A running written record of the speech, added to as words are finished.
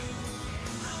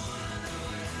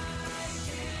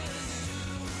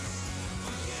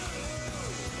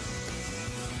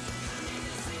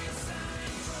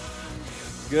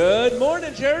Good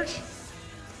morning, church.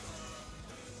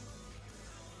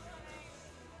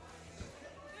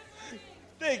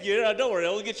 Thank you. Don't worry,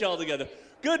 we'll get you all together.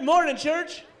 Good morning,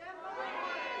 church.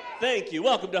 Thank you.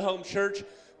 Welcome to Home Church.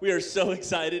 We are so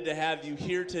excited to have you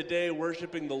here today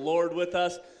worshiping the Lord with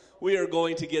us. We are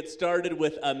going to get started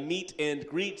with a meet and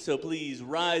greet, so please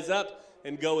rise up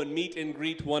and go and meet and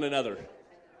greet one another.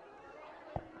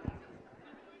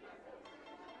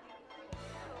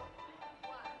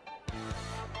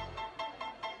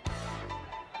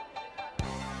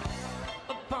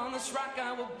 Upon this rock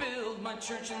I will build my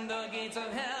church, and the gates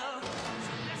of hell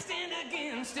shall not stand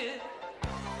against it.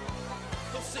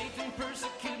 Though Satan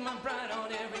persecute my bride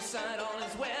on every side, all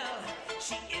is well.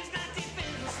 She is not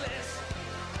defenseless.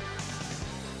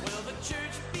 Well, the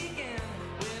church began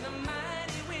when a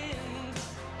mighty wind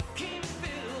came to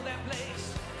fill that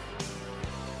place.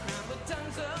 Crowned with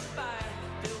tongues of fire,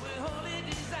 filled with holy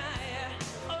desire.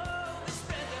 Oh, they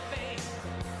spread their faith.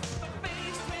 But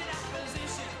faced with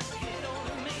opposition, it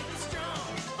only made them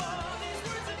strong. For these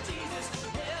words of Jesus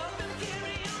helped them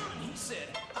carry on. He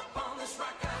said, upon this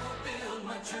rock I will build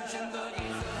my church, and the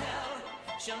gates of hell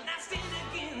shall not stand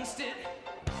against it.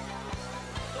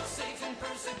 Though Satan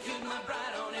persecute my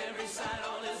bride on every side,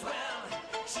 all is well.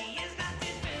 She is not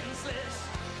defenseless.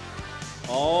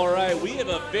 All right, we have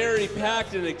a very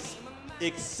packed and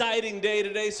exciting day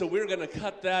today, so we're going to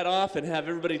cut that off and have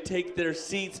everybody take their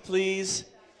seats, please.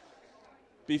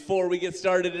 Before we get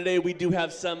started today, we do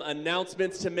have some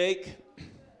announcements to make.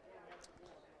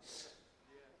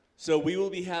 So we will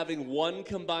be having one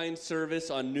combined service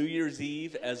on New Year's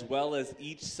Eve as well as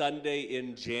each Sunday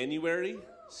in January.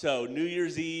 So New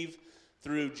Year's Eve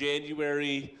through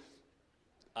January,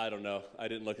 I don't know, I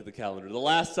didn't look at the calendar. The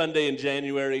last Sunday in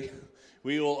January,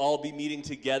 we will all be meeting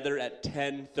together at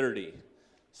 10:30.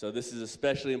 So this is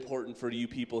especially important for you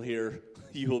people here.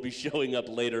 You will be showing up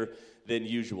later than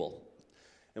usual.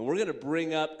 And we're going to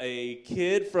bring up a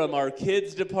kid from our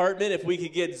kids department. If we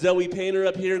could get Zoe Painter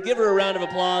up here. Give her a round of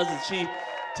applause as she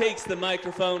takes the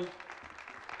microphone.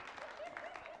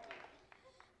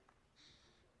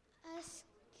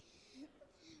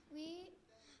 We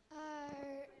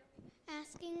are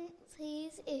asking,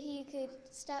 please, if you could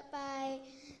stop by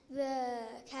the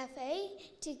cafe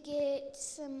to get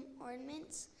some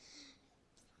ornaments.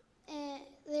 And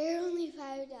they're only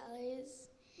 $5.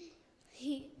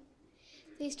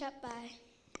 Please stop by.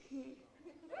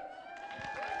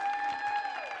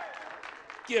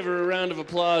 Give her a round of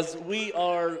applause. We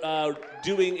are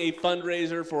doing a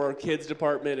fundraiser for our kids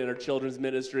department and our children's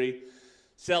ministry,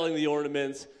 selling the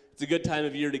ornaments. It's a good time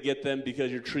of year to get them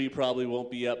because your tree probably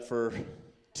won't be up for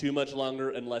too much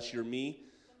longer unless you're me.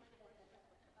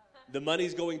 The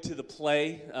money's going to the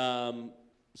play.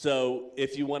 So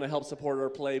if you want to help support our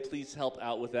play, please help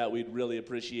out with that. We'd really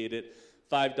appreciate it.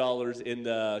 $5 in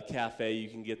the cafe, you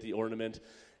can get the ornament.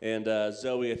 And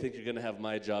Zoe, I think you're going to have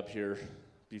my job here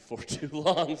before too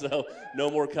long, so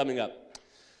no more coming up.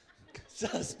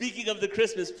 So speaking of the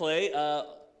Christmas play,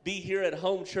 be here at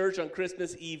Home Church on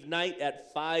Christmas Eve night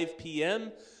at 5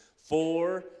 p.m.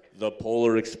 for the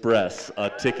Polar Express, a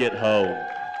ticket home.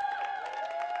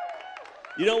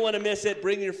 You don't want to miss it.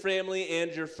 Bring your family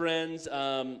and your friends,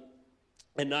 and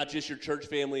not just your church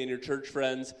family and your church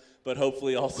friends, but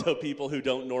hopefully also people who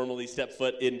don't normally step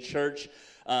foot in church.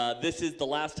 This is the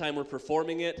last time we're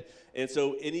performing it, and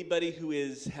so anybody who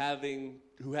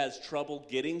has trouble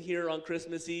getting here on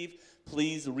Christmas Eve,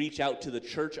 please reach out to the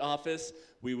church office.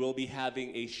 We will be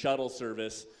having a shuttle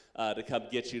service to come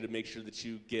get you to make sure that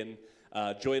you can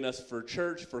join us for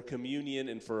church, for communion,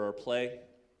 and for our play.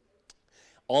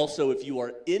 Also, if you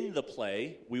are in the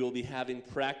play, we will be having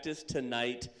practice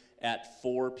tonight at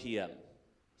 4 p.m.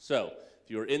 So, if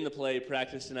you are in the play,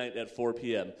 practice tonight at 4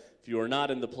 p.m. If you are not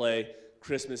in the play,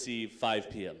 Christmas Eve, 5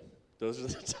 p.m. Those are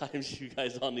the times you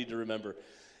guys all need to remember.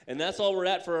 And that's all we're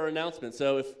at for our announcement.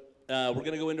 So if we're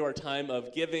going to go into our time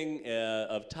of giving,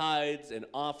 of tithes and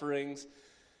offerings.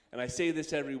 And I say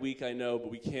this every week, I know,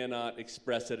 but we cannot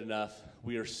express it enough.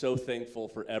 We are so thankful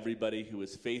for everybody who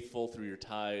is faithful through your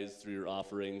tithes, through your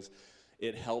offerings.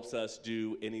 It helps us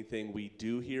do anything we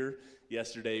do here.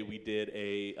 Yesterday we did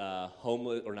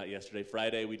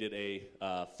Friday we did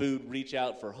a food reach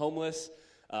out for homeless.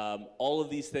 All of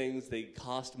these things, they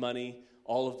cost money.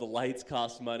 All of the lights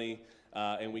cost money.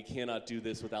 And we cannot do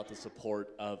this without the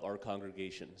support of our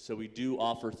congregation. So we do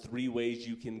offer 3 ways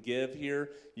you can give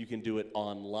here. You can do it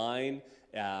online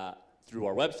through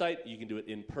our website. You can do it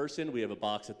in person. We have a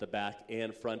box at the back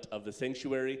and front of the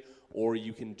sanctuary. Or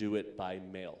you can do it by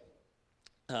mail.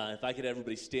 If I could have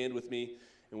everybody stand with me,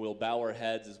 and we'll bow our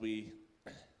heads as we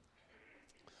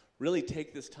really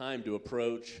take this time to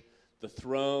approach the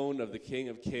throne of the King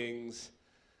of Kings,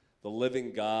 the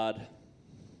living God,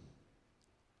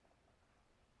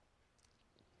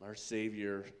 our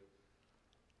Savior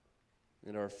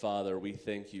and our Father, we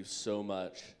thank you so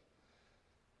much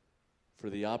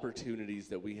for the opportunities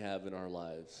that we have in our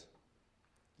lives,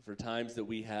 for times that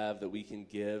we have that we can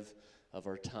give of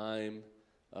our time,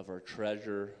 of our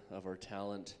treasure, of our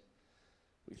talent.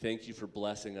 We thank you for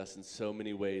blessing us in so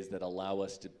many ways that allow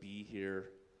us to be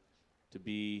here, to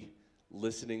be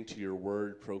listening to your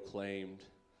word proclaimed,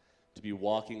 to be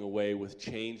walking away with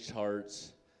changed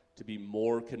hearts, to be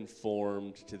more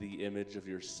conformed to the image of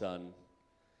your Son.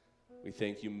 We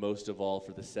thank you most of all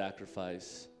for the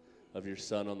sacrifice of your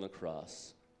Son on the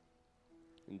cross.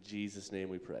 In Jesus' name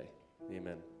we pray.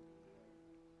 Amen.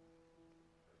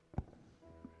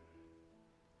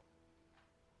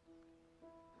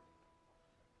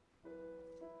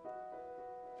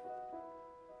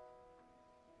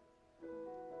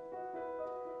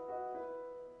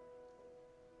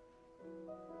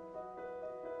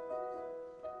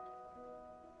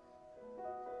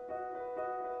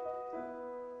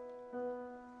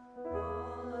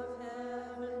 All of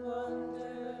heaven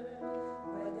wondered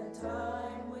when the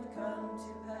time would come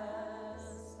to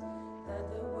pass.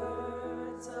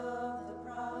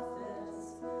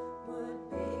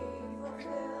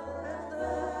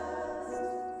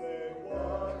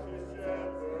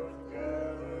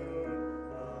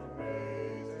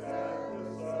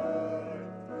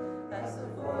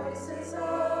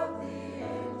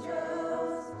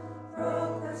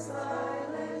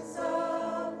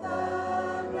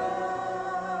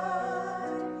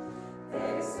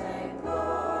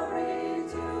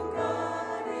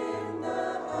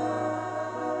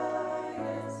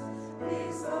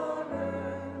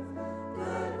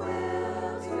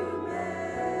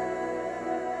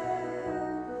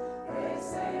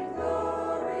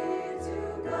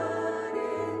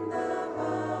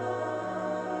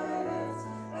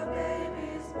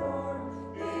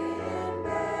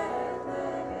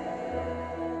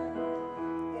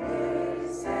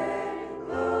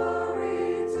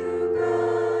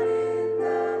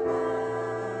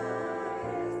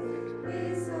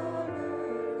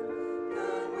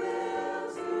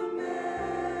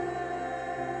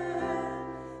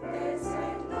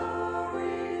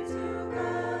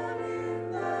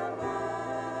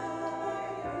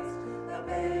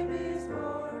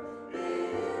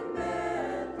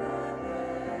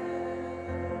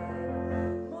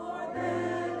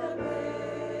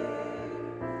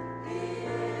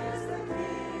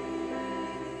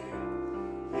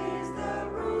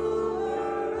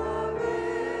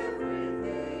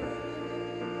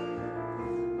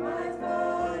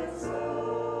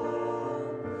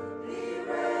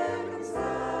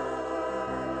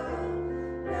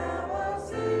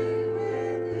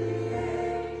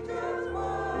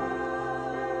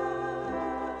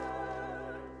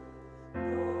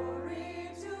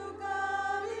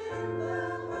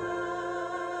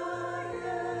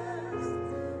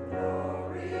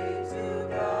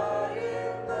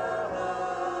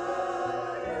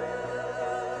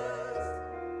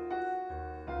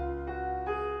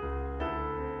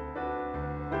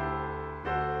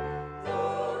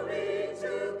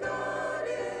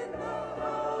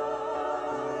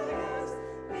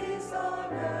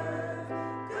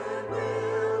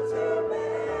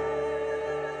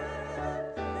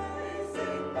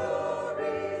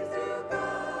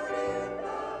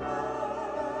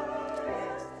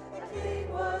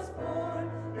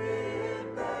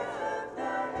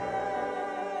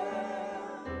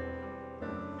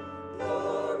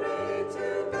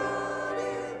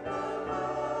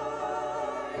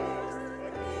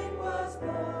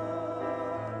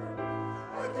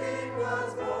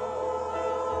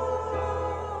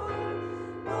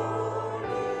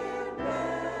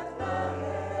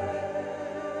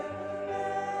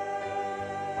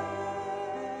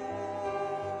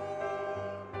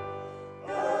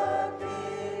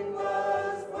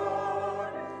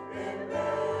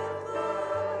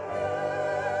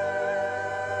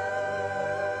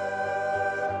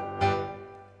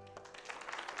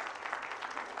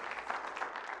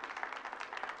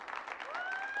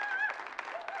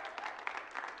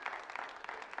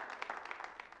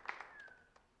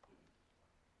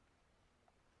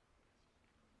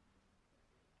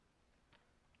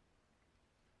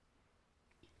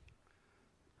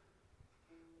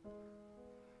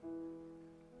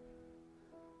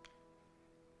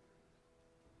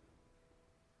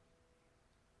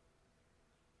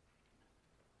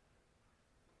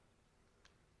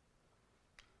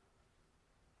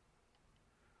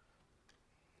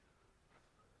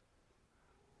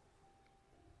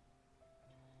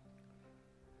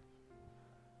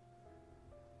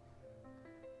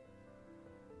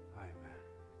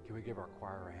 Can we give our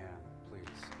choir a hand, please?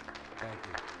 Thank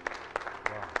you.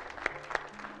 Wow.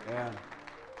 And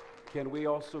can we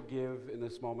also give in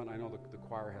this moment, I know the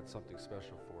choir had something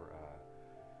special for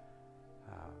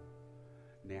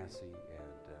Nancy,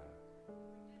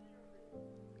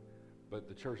 but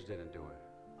the church didn't do it.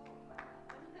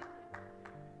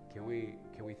 Can we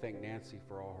thank Nancy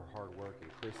for all her hard work and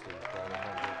Kristen for all her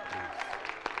hard work, please?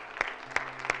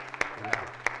 Amen.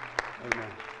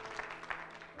 Amen.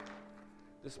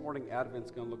 This morning, Advent's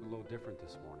going to look a little different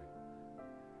this morning.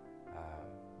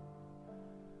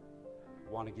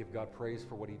 Want to give God praise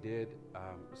for what he did.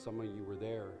 Some of you were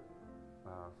there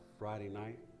Friday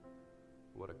night.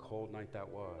 What a cold night that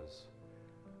was.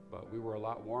 But we were a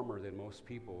lot warmer than most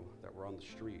people that were on the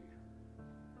street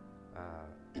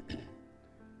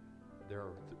there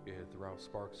throughout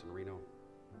Sparks and Reno.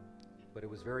 But it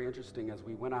was very interesting. As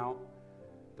we went out,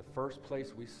 the first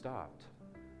place we stopped,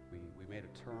 we made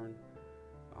a turn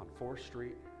on 4th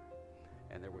Street,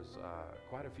 and there was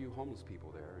quite a few homeless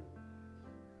people there. And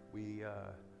we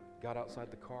got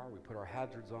outside the car, we put our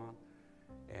hazards on,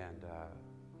 and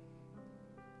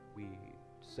we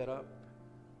set up.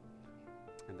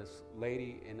 And this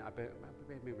lady, in I bet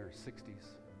maybe her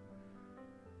 60s,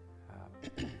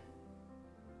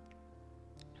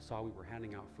 saw we were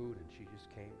handing out food, and she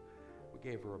just came. We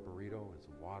gave her a burrito and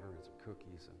some water and some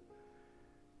cookies,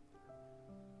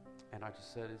 and I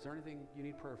just said, "Is there anything you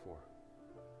need prayer for?"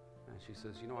 And she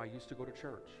says, "You know, I used to go to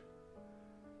church."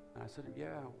 And I said,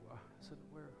 "Yeah." I said,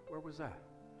 "Where was that?"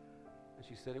 And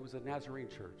she said, "It was a Nazarene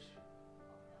church."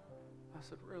 I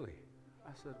said, "Really?"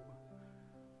 I said, well,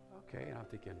 okay. And I'm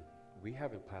thinking, we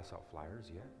haven't passed out flyers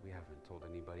yet. We haven't told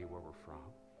anybody where we're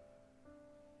from.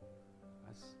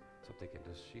 So I'm thinking,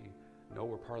 does she know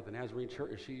we're part of the Nazarene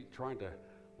church? Is she trying to,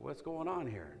 what's going on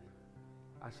here?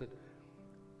 I said,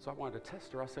 so I wanted to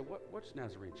test her. I said, which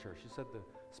Nazarene church? She said, the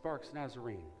Sparks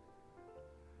Nazarene.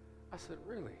 I said,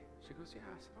 really? She goes, yeah.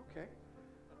 I said, okay.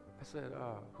 I said,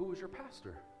 who was your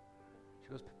pastor?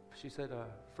 She said,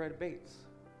 Fred Bates.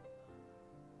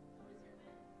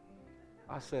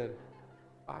 I said,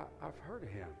 I've heard of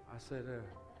him. I said,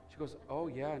 she goes, oh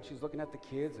yeah, and she's looking at the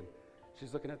kids, and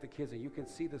you can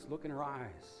see this look in her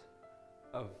eyes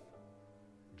of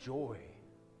joy,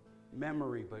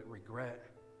 memory, but regret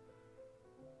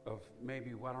of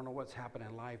maybe, well, I don't know what's happened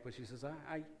in life, but she says,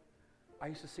 I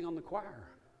used to sing on the choir.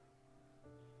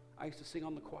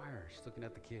 She's looking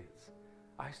at the kids.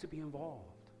 I used to be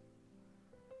involved.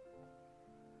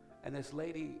 And this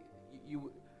lady,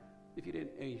 if you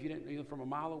didn't, from a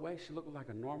mile away, she looked like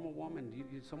a normal woman.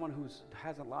 Someone who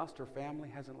hasn't lost her family,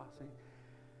 hasn't lost anything.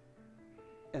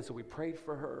 And so we prayed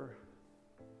for her.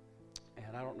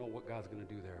 And I don't know what God's going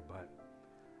to do there, but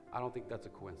I don't think that's a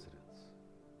coincidence.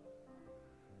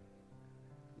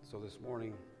 So this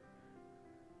morning,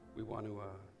 we want to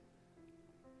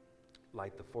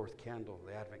light the 4th candle,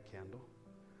 the Advent candle,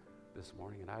 this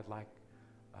morning. And I'd like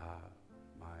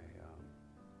my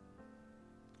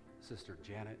sister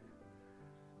Janet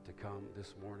to come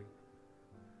this morning.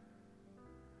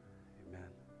 Amen.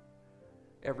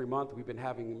 Every month we've been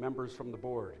having members from the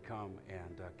board come,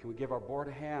 and can we give our board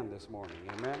a hand this morning?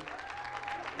 Amen.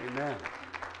 Amen.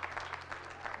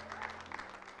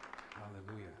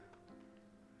 Hallelujah.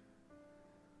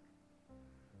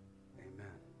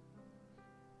 Amen.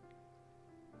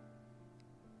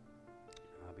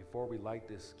 Before we light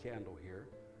this candle here,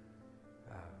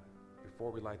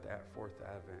 before we light that 4th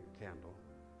Advent candle,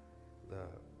 the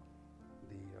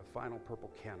final purple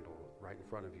candle right in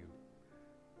front of you,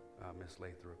 Miss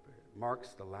Lathrop, marks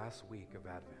the last week of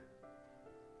Advent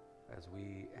as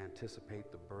we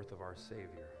anticipate the birth of our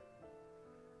Savior.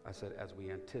 I said, as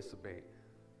we anticipate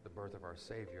the birth of our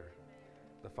Savior,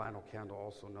 the final candle,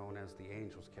 also known as the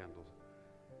angel's candle,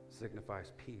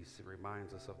 signifies peace. It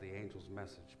reminds us of the angel's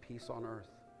message: peace on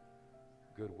earth,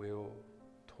 goodwill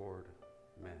toward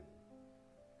men.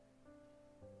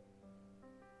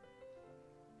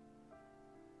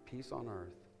 Peace on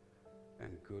earth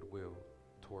and goodwill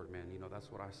toward men. You know,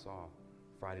 that's what I saw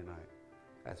Friday night.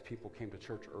 As people came to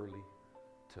church early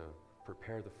to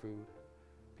prepare the food,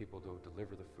 people to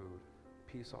deliver the food.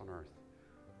 Peace on earth,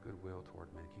 goodwill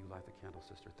toward men. Can you light the candle,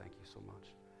 sister? Thank you so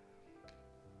much.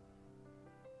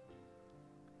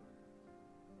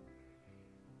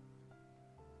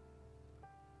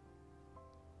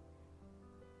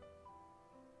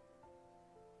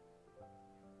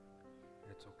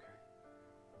 It's okay.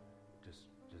 Just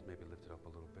maybe lift it up a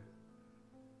little bit.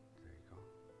 There you go.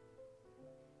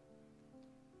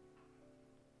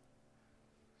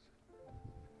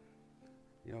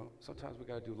 You know, sometimes we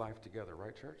got to do life together,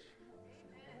 right, church?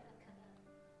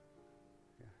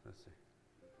 Yeah, let's see.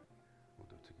 We'll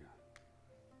do it together.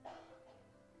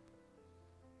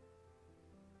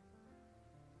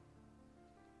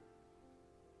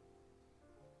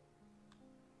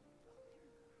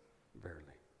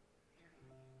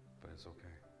 That's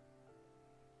okay.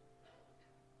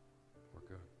 We're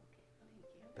good.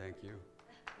 Thank you.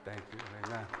 Thank you.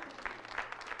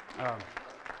 Amen.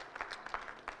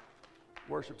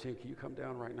 Worship team, can you come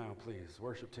down right now, please?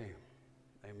 Worship team.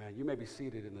 Amen. You may be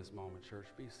seated in this moment, church.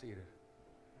 Be seated.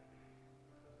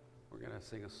 We're going to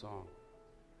sing a song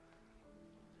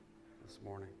this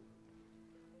morning.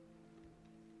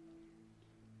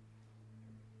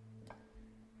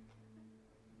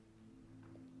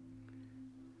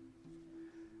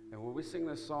 And when we sing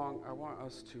this song, I want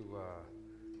us to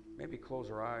maybe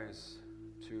close our eyes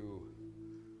to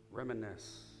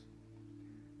reminisce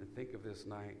and think of this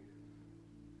night.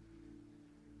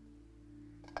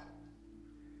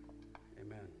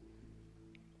 Amen.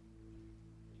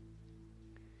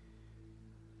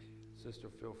 Sister,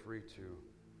 feel free to.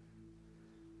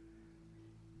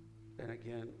 And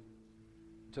again,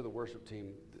 to the worship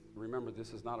team, remember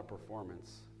this is not a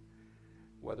performance.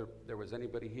 Whether there was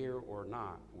anybody here or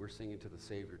not, we're singing to the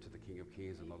Savior, to the King of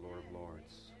Kings and the Lord of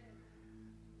Lords.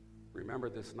 Remember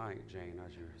this night, Jane,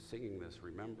 as you're singing this,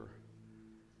 remember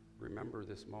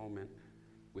this moment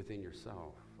within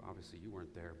yourself. Obviously, you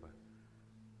weren't there, but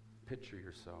picture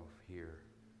yourself here.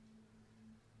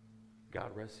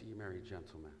 God rest ye merry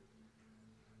gentlemen.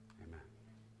 Amen.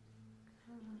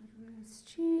 God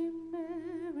rest ye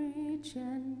merry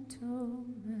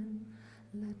gentlemen,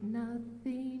 let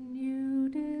nothing you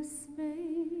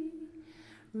dismay.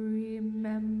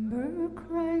 Remember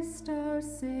Christ our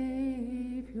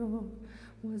Savior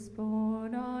was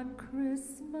born on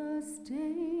Christmas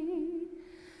Day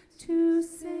to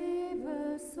save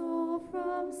us all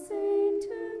from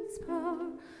Satan's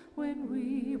power when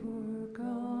we were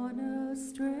gone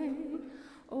astray.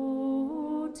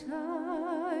 Oh,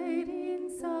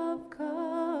 tidings of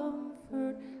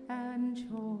comfort and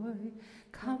joy,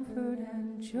 comfort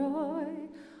and joy.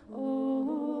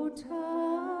 Oh,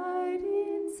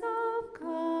 tidings of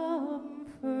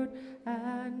comfort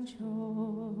and joy.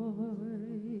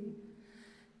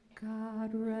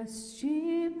 God rest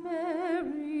ye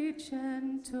merry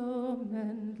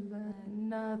gentlemen, let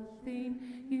nothing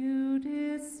you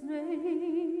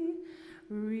dismay.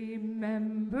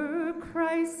 Remember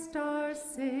Christ our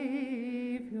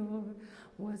Savior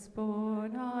was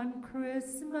born on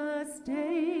Christmas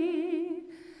Day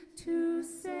to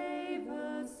save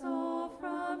us all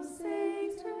from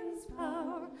Satan's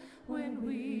power when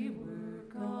we were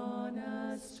gone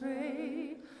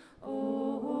astray.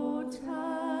 Oh,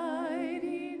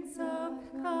 tidings of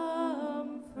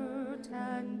comfort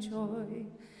and joy,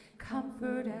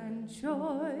 comfort and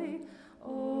joy.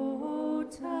 Oh,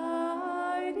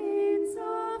 tidings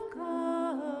of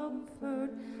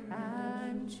comfort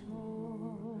and joy.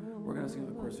 We're going to sing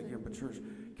the chorus again, but church,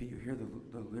 can you hear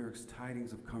the lyrics?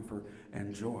 Tidings of comfort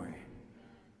and joy.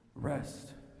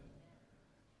 Rest.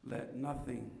 Let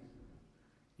nothing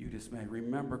you dismay.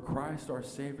 Remember, Christ our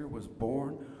Savior was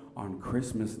born on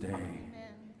Christmas Day.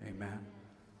 Amen. Amen.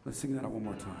 Let's sing that one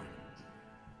more time.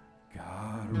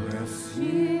 God rest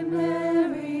ye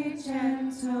merry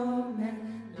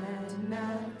gentlemen, let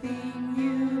nothing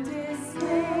you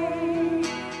dismay.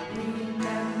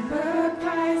 Remember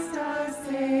Christ our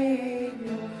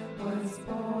Savior was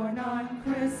born on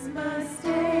Christmas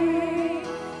Day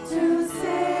to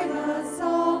save us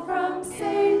all from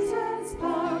Satan's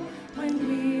power when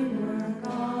we were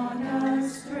gone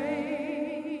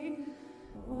astray.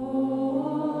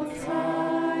 Oh,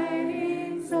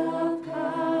 tidings of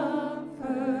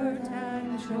comfort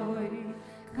and joy,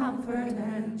 comfort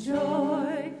and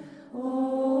joy.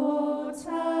 Oh,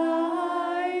 tidings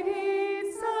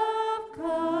of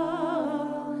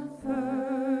comfort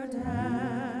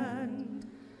and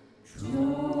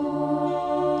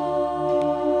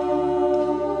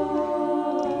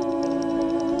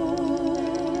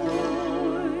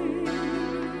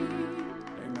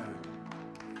Amen.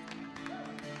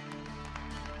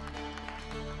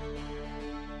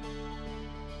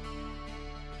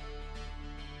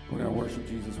 We're going to worship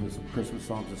Jesus with some Christmas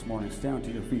songs this morning. Stand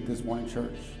to your feet this morning,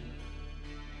 church.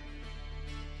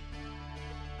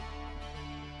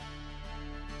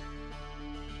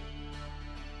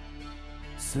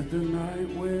 Said the night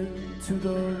wind to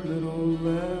the little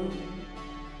lamb,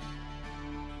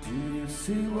 do you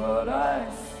see what I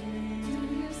see? do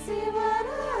you see what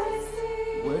I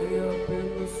see? Way up in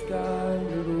the sky,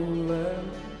 little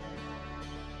lamb,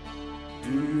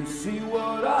 do you see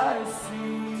what I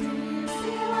see? Do you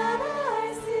see what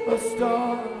I see?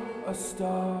 A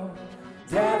star,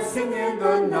 dancing in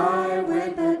the night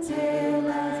with a tail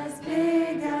as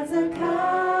big as a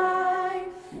kite,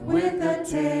 with a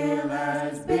tail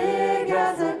as big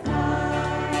as a kite.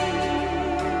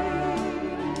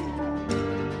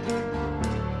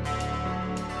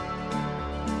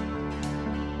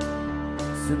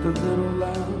 Said the little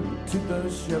lamb to the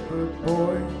shepherd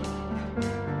boy,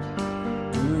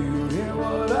 do you hear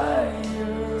what I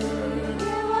hear?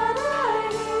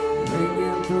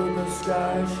 Ringing through the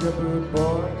sky, shepherd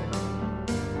boy,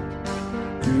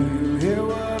 do you hear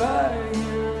what I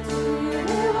hear?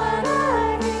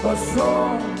 A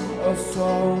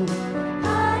song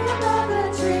High above the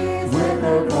trees, with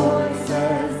a voice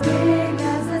as big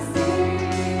as the sea.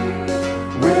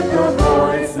 with a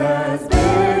voice as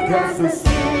big as the sea.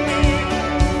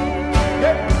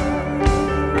 Yeah.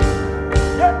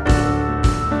 Yeah.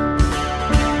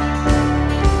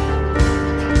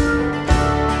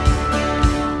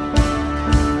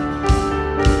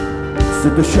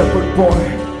 Said the shepherd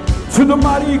boy to the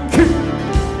mighty king,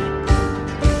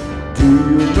 do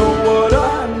you know what I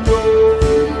know?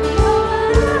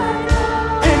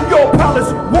 In your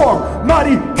palace, warm,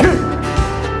 mighty king,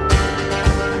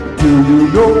 do you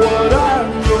know what I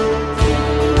know?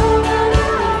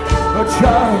 A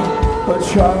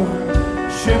child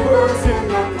shivers in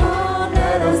the Oh,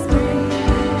 let us bring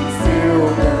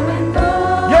silver and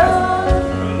gold. yes.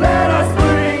 Let us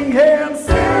bring him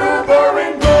silver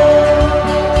and gold.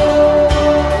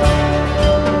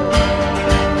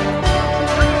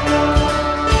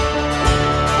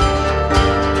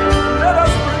 Let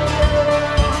us bring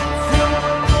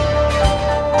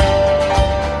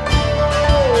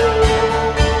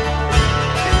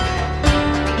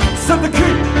Said the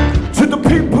king to the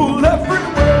people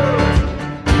everywhere,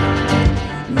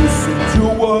 listen to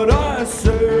what I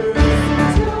say.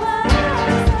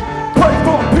 Pray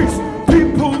for peace,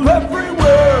 people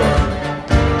everywhere,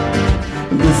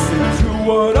 listen to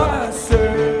what I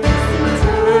say.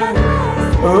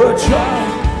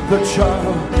 The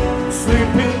child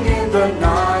sleeping in the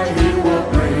night, he will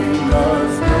bring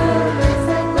us goodness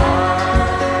and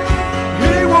light.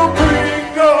 He will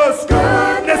bring us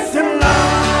goodness and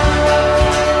light.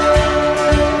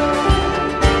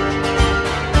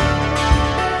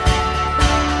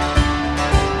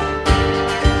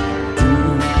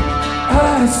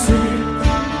 I see.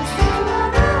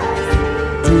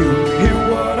 Do you hear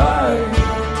what I hear?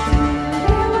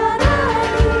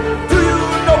 Do you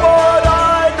know what I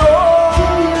know?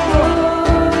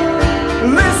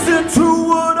 Listen to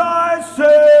what I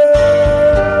say.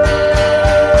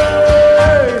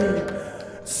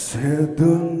 Said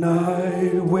the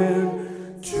night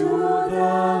went to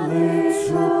the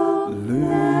little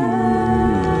lake.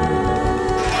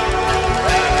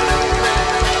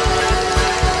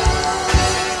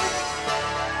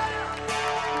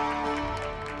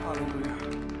 Hallelujah.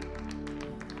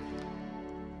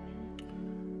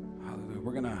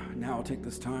 We're going to now take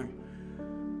this time.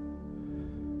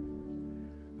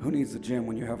 Who needs the gym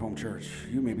when you have home church?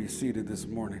 You may be seated this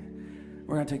morning.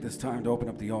 We're going to take this time to open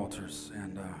up the altars.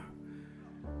 And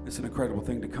it's an incredible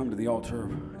thing to come to the altar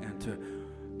and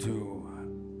to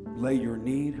lay your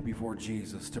need before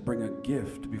Jesus, to bring a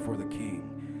gift before the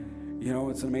King. You know,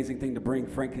 it's an amazing thing to bring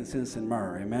frankincense and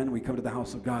myrrh. Amen. We come to the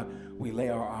house of God. We lay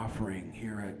our offering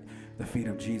here at the feet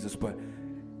of Jesus. But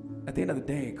at the end of the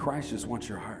day, Christ just wants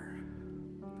your heart.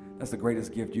 That's the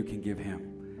greatest gift you can give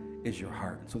him, is your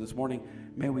heart. So this morning,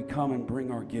 may we come and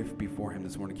bring our gift before him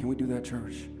this morning. Can we do that,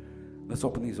 church? Let's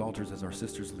open these altars as our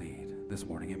sisters lead this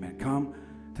morning. Amen. Come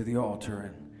to the altar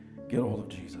and get a hold of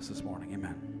Jesus this morning.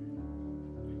 Amen.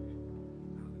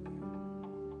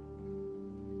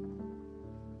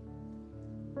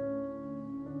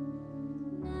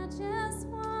 I just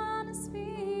want to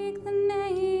speak the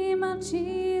name of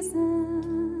Jesus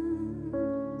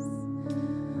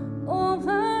over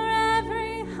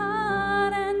every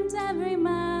heart and every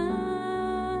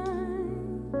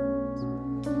mind,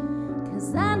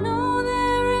 'cause I know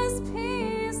there is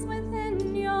peace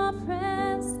within your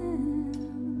presence.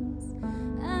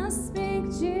 I speak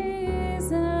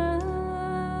Jesus.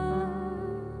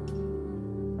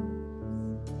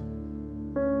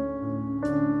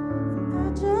 I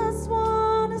just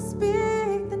want to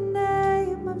speak the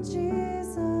name of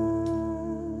Jesus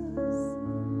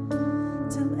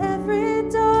till every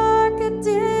dark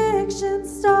addiction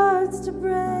starts to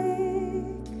break,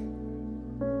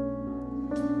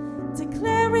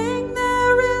 declaring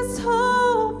there is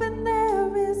hope and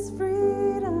there is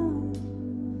freedom.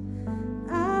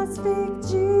 I speak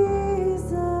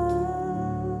Jesus.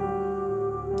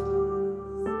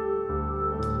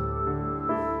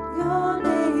 Your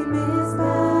name is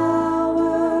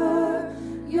power.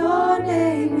 Your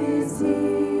name is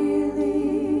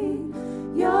healing.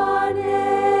 Your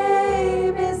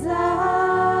name is life.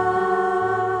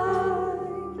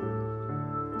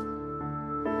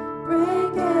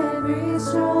 Break every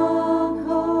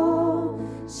stronghold.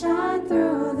 Shine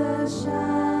through the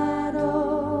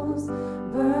shadows.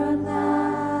 Burn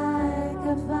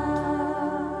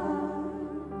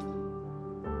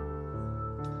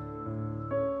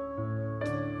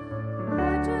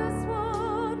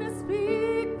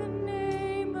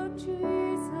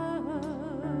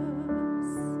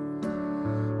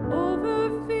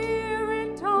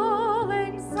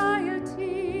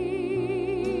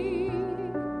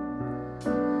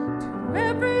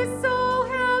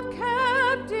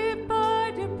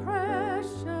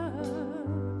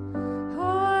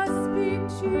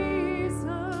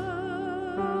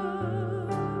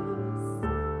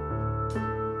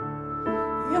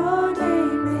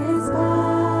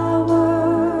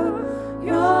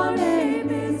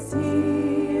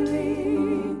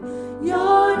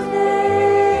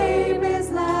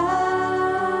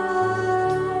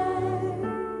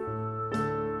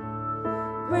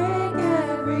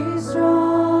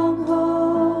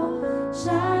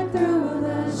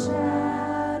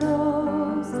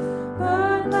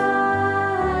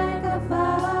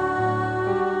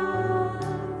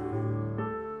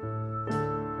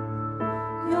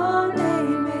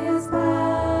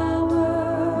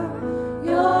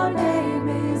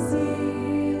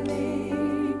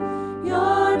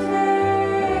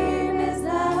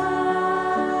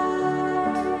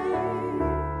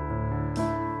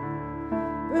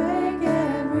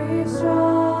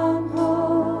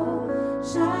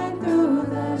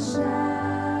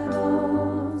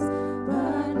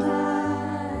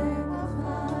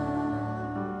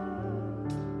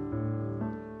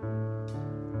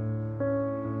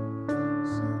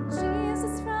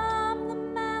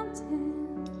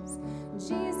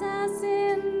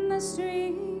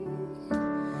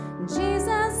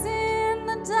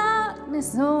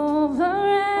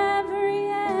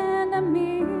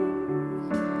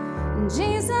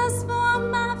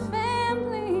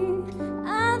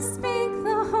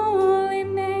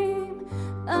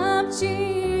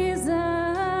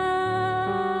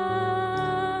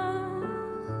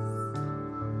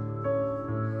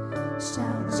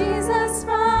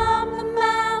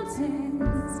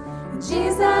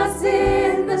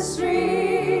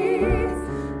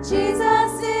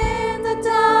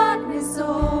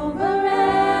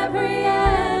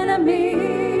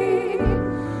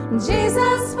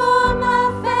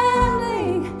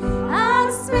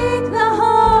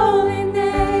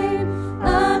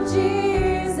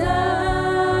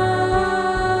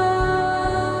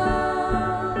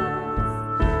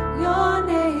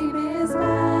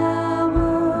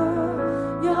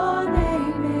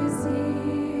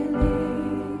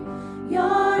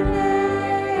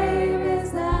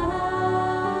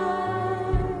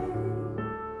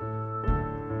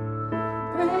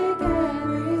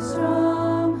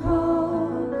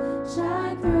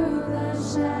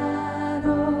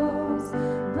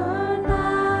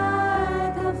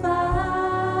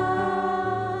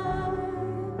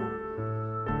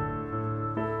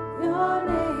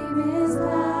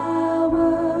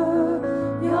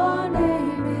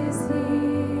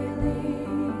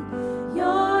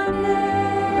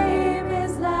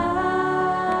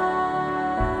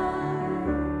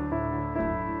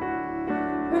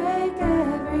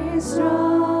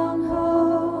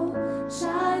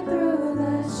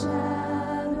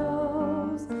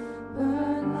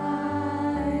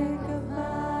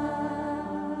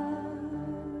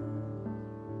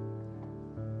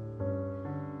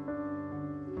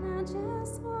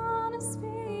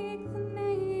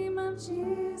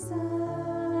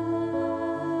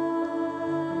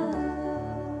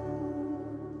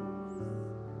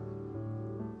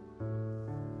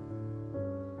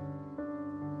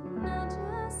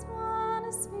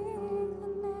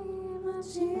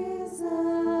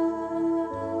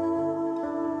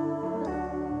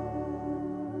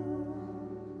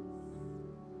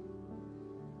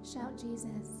Shout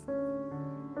Jesus.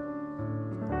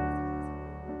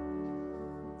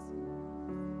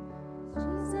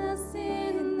 Jesus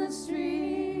in the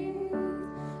street,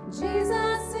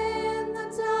 Jesus in the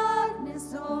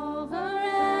darkness over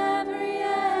every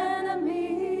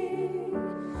enemy,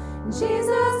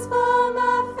 Jesus for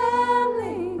my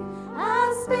family,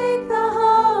 I speak the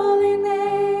holy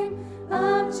name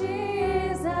of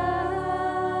Jesus.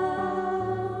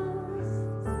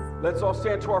 Let's all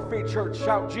stand to our feet, church.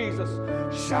 Shout Jesus.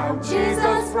 Shout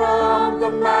Jesus from the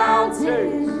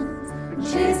mountains,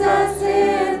 Jesus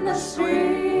in the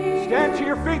street. Stand to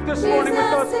your feet this morning with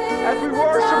us as we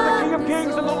worship the King of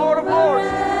Kings and the Lord of Lords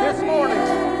this morning.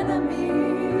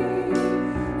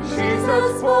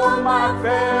 Jesus for my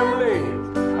family,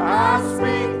 I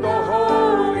speak the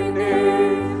holy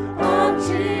name of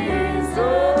Jesus.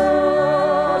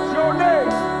 Your name,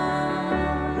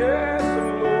 yes,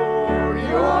 Lord,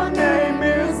 your name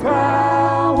is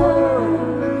power,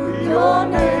 your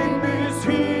name is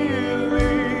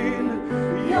healing,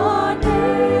 your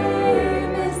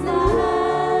name is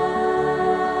life.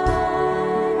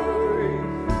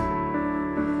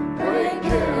 Break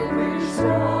every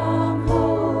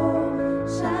stronghold,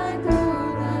 shine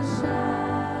through the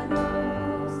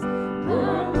shadows,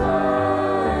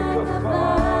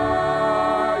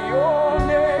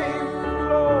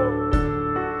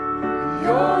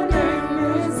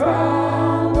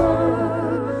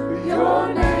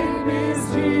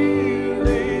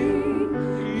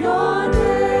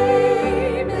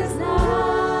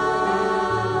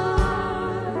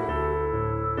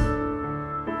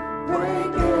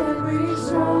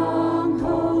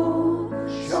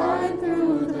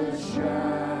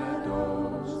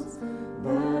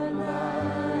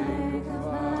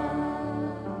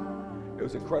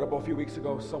 incredible. A few weeks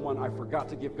ago, I forgot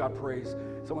to give God praise.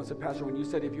 Someone said, Pastor, when you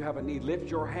said if you have a need,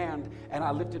 lift your hand, and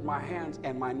I lifted my hands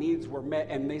and my needs were met.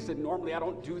 And they said, normally I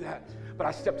don't do that. But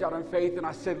I stepped out in faith and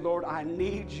I said, Lord, I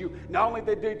need you. Not only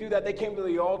did they do that, they came to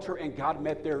the altar and God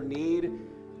met their need.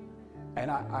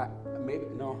 And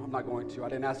I'm not going to. I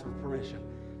didn't ask for permission.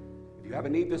 If you have a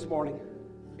need this morning,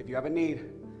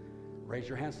 raise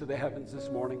your hands to the heavens this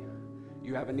morning.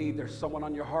 You have a need. There's someone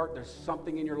on your heart. There's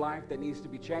something in your life that needs to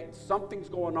be changed. Something's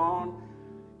going on.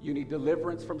 You need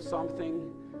deliverance from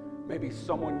something. Maybe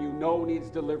someone you know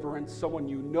needs deliverance. Someone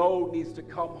you know needs to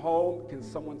come home. Can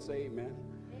someone say amen?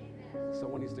 Amen.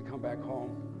 Someone needs to come back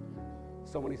home.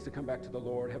 Someone needs to come back to the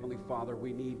Lord. Heavenly Father,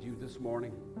 we need you this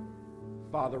morning.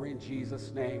 Father, in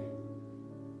Jesus' name,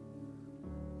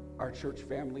 our church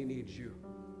family needs you.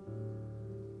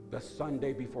 The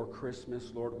Sunday before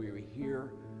Christmas, Lord, we are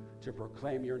here to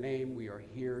proclaim your name. We are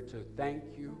here to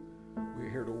thank you.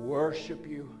 We're here to worship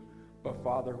you. But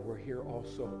Father, we're here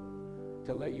also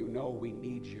to let you know we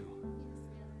need you.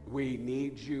 We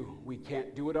need you. We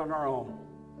can't do it on our own.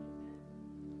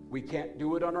 We can't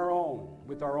do it on our own.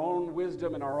 With our own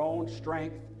wisdom and our own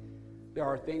strength, there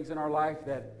are things in our life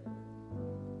that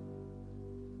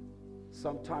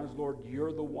sometimes, Lord,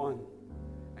 you're the one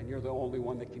and you're the only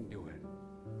one that can do it.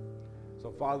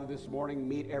 So, Father, this morning,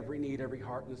 meet every need, every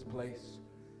heart in this place.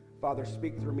 Father,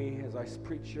 speak through me as I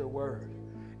preach your word.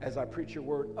 As I preach your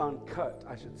word uncut,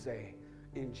 I should say,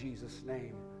 in Jesus'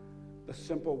 name. The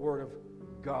simple word of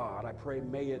God, I pray,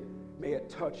 may it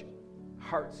touch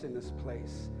hearts in this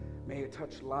place. May it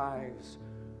touch lives.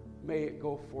 May it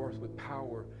go forth with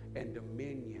power and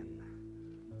dominion.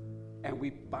 And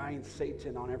we bind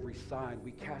Satan on every side.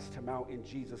 We cast him out in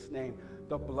Jesus' name.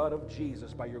 The blood of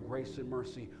Jesus, by your grace and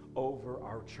mercy, over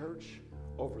our church,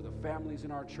 over the families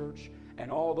in our church,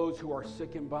 and all those who are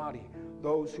sick in body,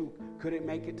 those who couldn't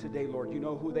make it today, Lord. You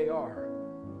know who they are.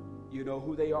 You know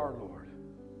who they are, Lord.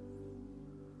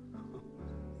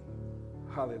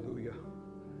 Hallelujah.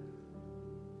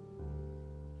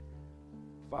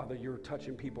 Father, you're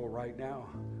touching people right now.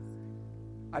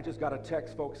 I just got a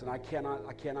text, folks, and I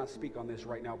cannot speak on this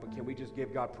right now, but can we just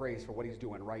give God praise for what he's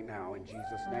doing right now in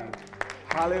Jesus' name?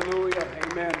 Hallelujah.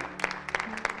 Amen.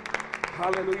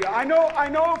 Hallelujah. I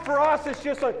know for us it's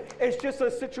just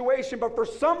a situation, but for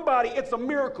somebody it's a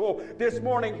miracle this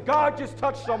morning. God just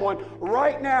touched someone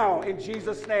right now in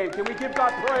Jesus' name. Can we give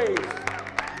God praise?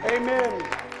 Amen.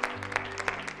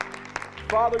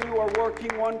 Father, you are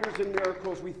working wonders and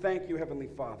miracles. We thank you, Heavenly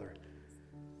Father,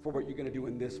 for what you're going to do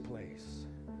in this place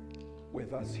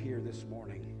with us here this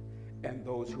morning and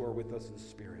those who are with us in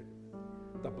spirit.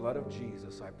 The blood of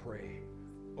Jesus, I pray,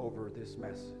 over this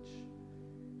message.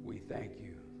 We thank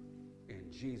you. In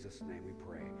Jesus' name we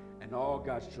pray. And all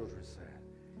God's children said,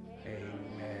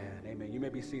 amen. Amen. You may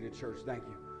be seated, church. Thank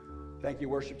you. Thank you,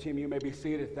 worship team. You may be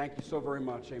seated. Thank you so very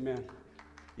much. Amen.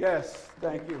 Yes,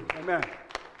 thank you. Amen.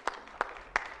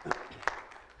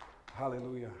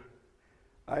 Hallelujah.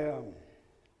 I'm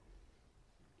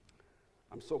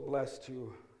so blessed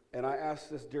to, and I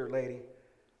asked this dear lady,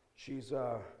 she's,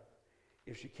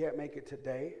 if she can't make it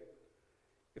today,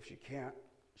 if she can't,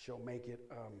 she'll make it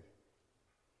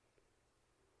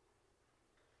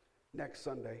next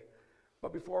Sunday.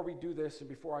 But before we do this and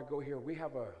before I go here, we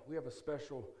have a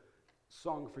special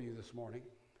song for you this morning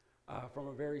from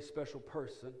a very special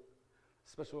person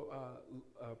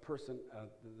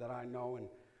that I know, and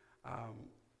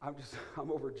I'm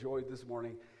overjoyed this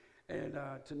morning, and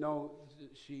to know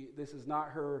this is not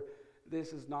her.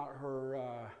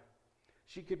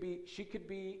 She could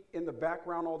be in the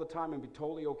background all the time and be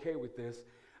totally okay with this,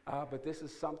 but this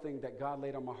is something that God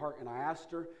laid on my heart, and I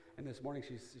asked her, and this morning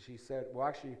she said, well,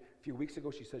 actually a few weeks ago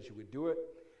she said she would do it,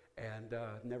 and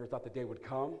never thought the day would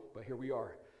come, but here we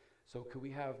are. So could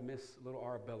we have Miss Little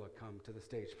Arabella come to the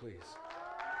stage, please?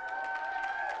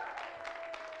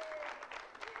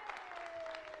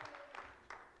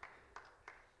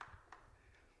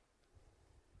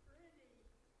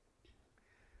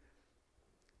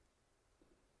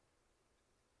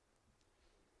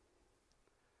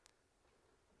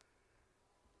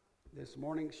 This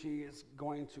morning, she is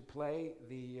going to play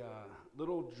the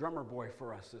little drummer boy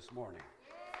for us this morning.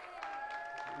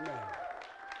 Amen.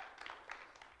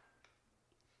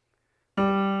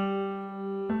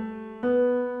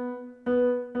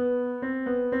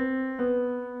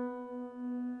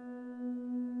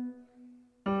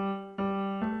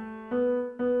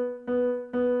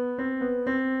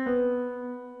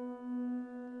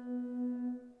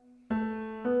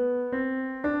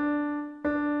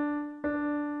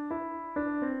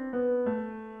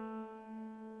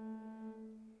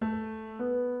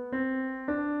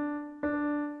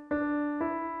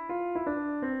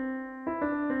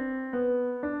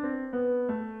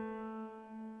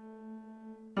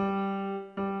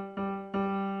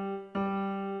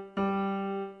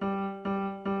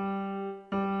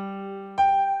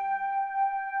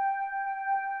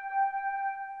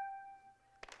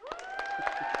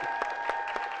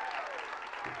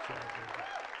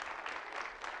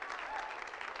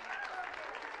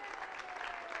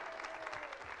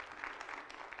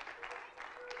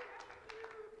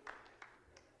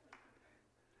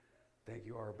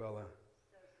 Thank you, Arabella.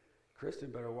 Kristen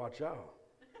better watch out.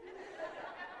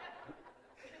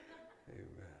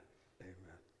 Amen.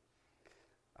 Amen.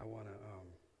 I want to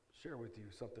share with you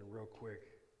something real quick,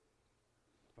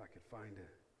 if I could find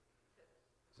it.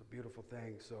 It's a beautiful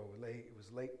thing. So it was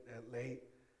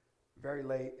very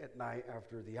late at night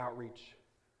after the outreach.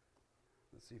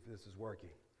 Let's see if this is working.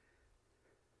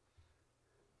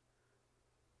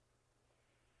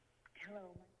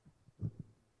 Hello.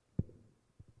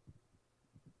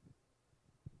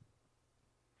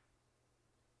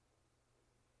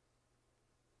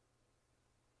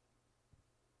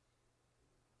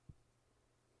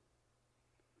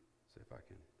 See if I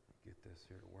can get this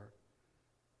here to work.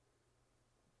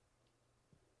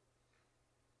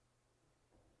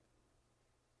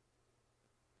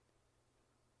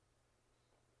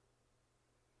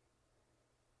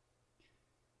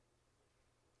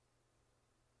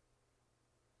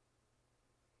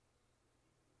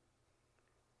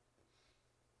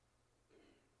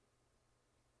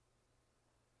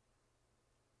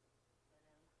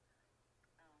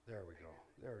 There we go.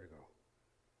 There we go.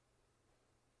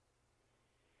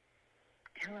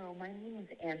 Hello, my name is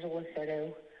Angela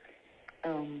Soto.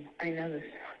 I know this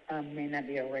may not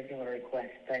be a regular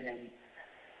request, but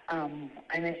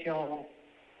I met y'all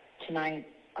tonight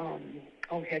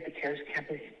over here at the Terrace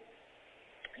campus.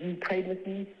 You prayed with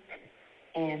me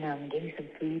and gave me some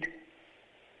food.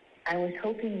 I was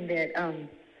hoping that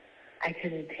I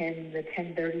could attend the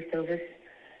 10:30 service.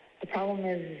 The problem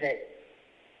is that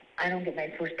I don't get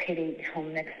my first payday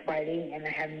home next Friday, and I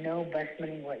have no bus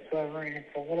money whatsoever, and it's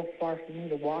a little far for me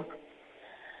to walk.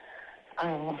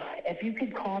 If you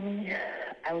could call me,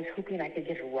 I was hoping I could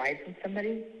get a ride from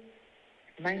somebody.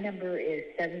 My number is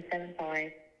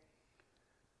 775.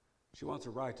 She wants a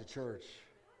ride to church.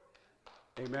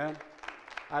 Amen.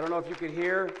 I don't know if you could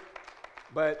hear,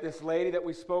 but this lady that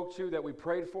we spoke to, that we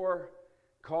prayed for,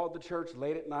 called the church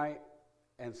late at night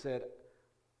and said,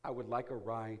 I would like a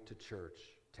ride to church,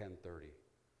 10:30.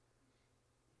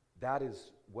 That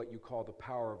is what you call the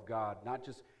power of God, not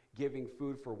just giving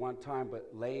food for one time, but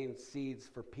laying seeds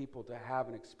for people to have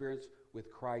an experience with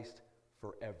Christ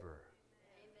forever.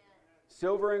 Amen.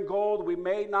 Silver and gold we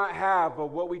may not have, but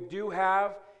what we do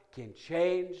have can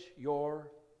change your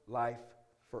life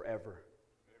forever.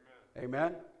 Amen.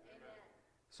 Amen? Amen.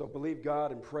 So believe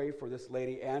God and pray for this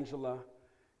lady, Angela,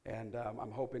 and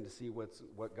I'm hoping to see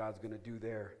what God's going to do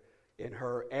there in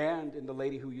her and in the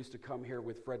lady who used to come here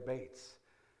with Fred Bates.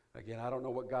 Again, I don't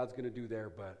know what God's going to do there,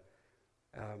 but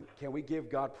can we give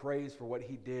God praise for what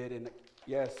he did? And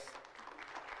yes,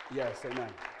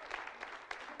 amen.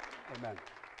 Amen.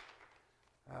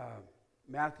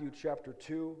 Matthew chapter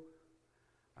 2.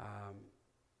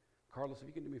 Carlos, if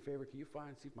you can do me a favor, can you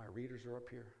see if my readers are up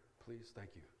here, please?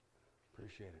 Thank you.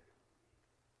 Appreciate it.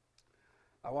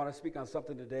 I want to speak on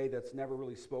something today that's never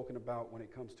really spoken about when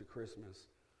it comes to Christmas.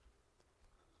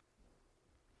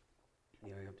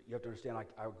 You have to understand,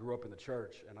 I grew up in the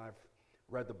church, and I've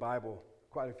read the Bible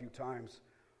quite a few times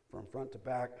from front to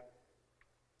back.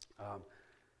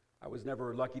 I was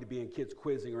never lucky to be in kids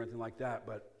quizzing or anything like that,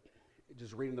 but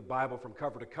just reading the Bible from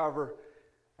cover to cover,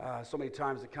 so many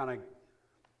times it kind of,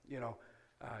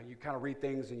 you kind of read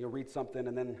things and you'll read something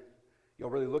and then you'll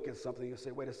really look at something and you'll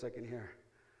say, wait a second here,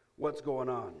 what's going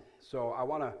on? So I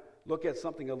want to look at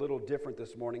something a little different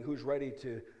this morning. Who's ready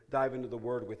to dive into the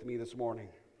Word with me this morning?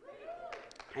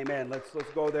 Amen. Let's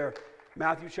go there.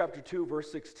 Matthew chapter 2,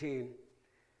 verse 16.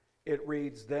 It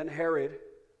reads, Then Herod,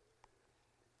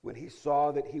 when he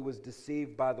saw that he was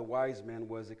deceived by the wise men,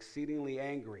 was exceedingly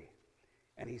angry,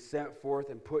 and he sent forth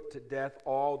and put to death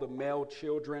all the male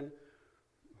children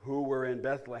who were in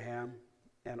Bethlehem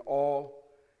and all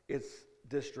its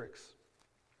districts,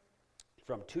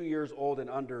 from 2 years old and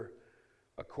under,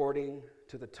 according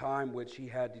to the time which he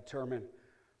had determined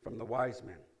from the wise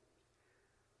men.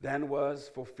 Then was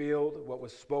fulfilled what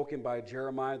was spoken by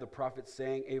Jeremiah the prophet,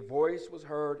 saying, A voice was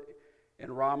heard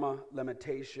in Ramah,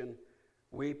 lamentation,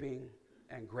 weeping,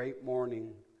 and great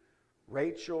mourning,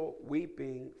 Rachel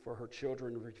weeping for her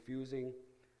children, refusing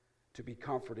to be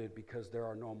comforted because there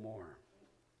are no more.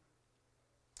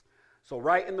 So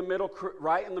right in the middle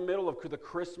of the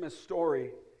Christmas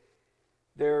story,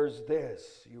 there's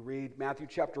this. You read Matthew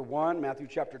chapter 1, Matthew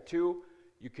chapter 2.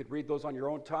 You could read those on your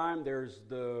own time. There's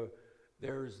the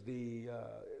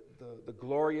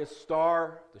glorious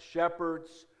star, the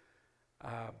shepherds,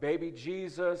 baby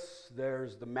Jesus.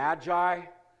 There's the Magi.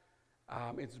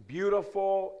 It's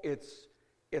beautiful.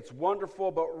 It's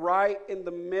wonderful. But right in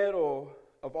the middle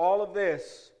of all of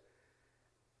this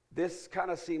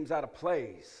kind of seems out of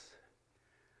place.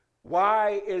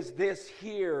 Why is this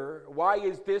here? Why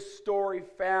is this story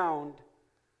found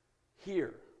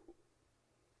here.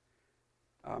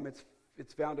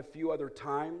 It's found a few other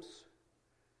times,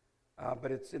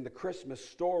 but it's in the Christmas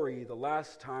story the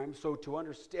last time. So to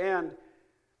understand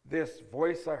this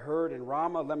voice I heard in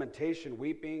Ramah, lamentation,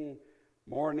 weeping,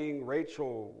 mourning,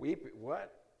 Rachel weeping,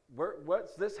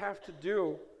 what's this have to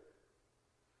do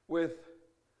with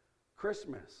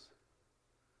Christmas?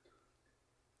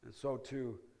 And so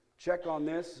to check on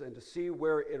this and to see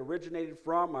where it originated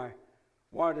from, I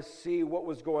wanted to see what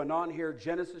was going on here.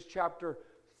 Genesis chapter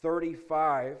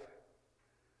 35.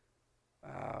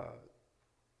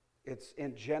 It's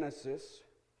in Genesis.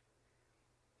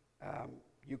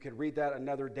 You can read that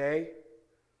another day.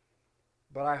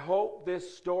 But I hope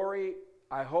this story,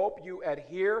 I hope you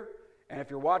adhere. And if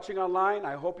you're watching online,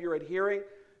 I hope you're adhering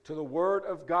to the Word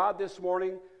of God this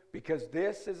morning, because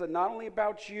this is not only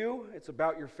about you, it's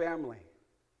about your family.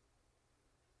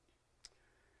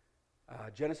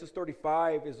 Genesis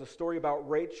 35 is a story about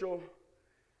Rachel.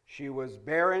 She was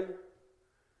barren.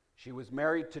 She was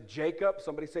married to Jacob.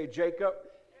 Somebody say Jacob.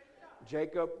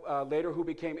 Jacob, later who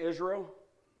became Israel.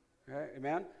 Okay,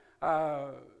 amen.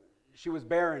 She was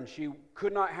barren. She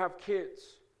could not have kids.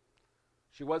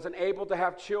 She wasn't able to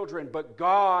have children, but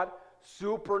God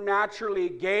supernaturally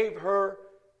gave her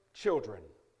children.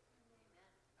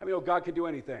 I mean, God can do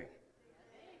anything.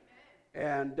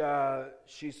 And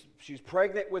she's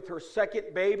pregnant with her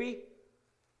second baby,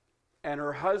 and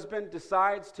her husband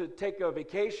decides to take a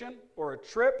vacation or a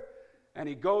trip, and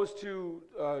he goes to,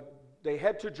 they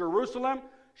head to Jerusalem.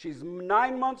 She's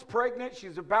 9 months pregnant.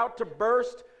 She's about to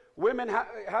burst. Women,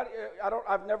 I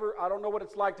don't know what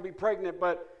it's like to be pregnant,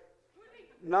 but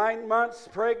 9 months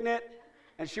pregnant,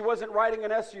 and she wasn't riding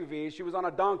an SUV. She was on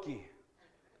a donkey.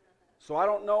 So I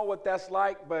don't know what that's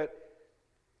like, but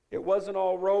it wasn't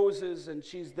all roses, and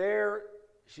she's there,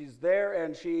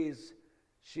 and she's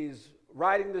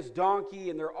riding this donkey,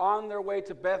 and they're on their way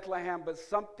to Bethlehem, but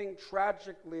something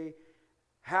tragically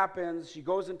happens. She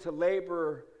goes into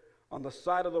labor on the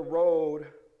side of the road,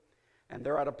 and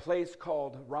they're at a place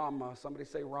called Ramah. Somebody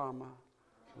say Ramah.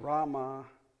 Ramah.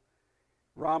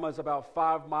 Ramah is about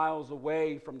 5 miles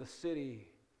away from the city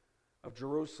of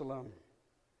Jerusalem,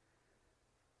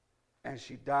 and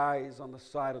she dies on the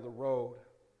side of the road.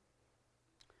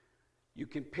 You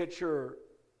can picture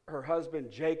her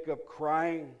husband Jacob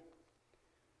crying.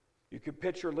 You can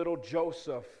picture little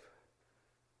Joseph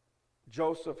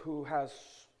who has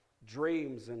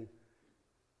dreams, and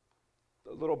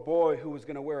the little boy who was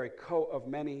going to wear a coat of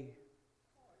many.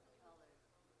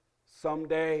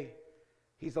 Someday,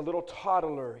 he's a little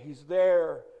toddler. He's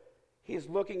there. He's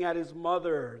looking at his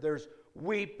mother. There's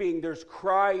weeping, there's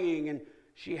crying, and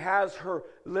she has her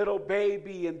little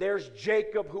baby, and there's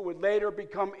Jacob, who would later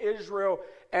become Israel,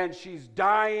 and she's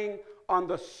dying on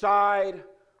the side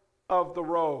of the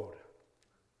road.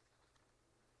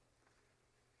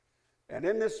 And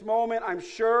in this moment, I'm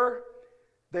sure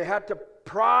they had to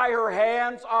pry her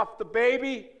hands off the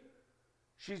baby.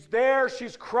 She's there,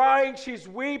 she's crying, she's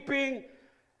weeping,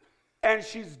 and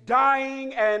she's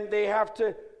dying, and they have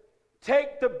to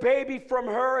take the baby from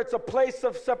her. It's a place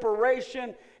of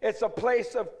separation. It's a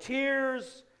place of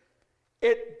tears.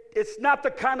 It's not the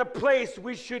kind of place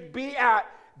we should be at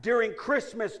during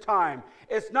Christmas time.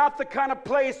 It's not the kind of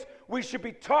place we should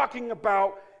be talking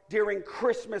about during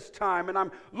Christmas time. And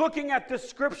I'm looking at this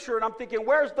scripture and I'm thinking,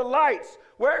 where's the lights?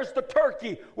 Where's the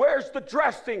turkey? Where's the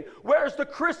dressing? Where's the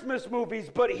Christmas movies?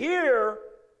 But here,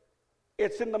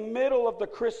 it's in the middle of the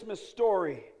Christmas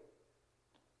story.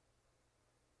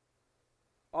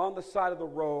 On the side of the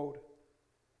road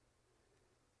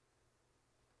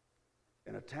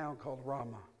in a town called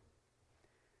Ramah.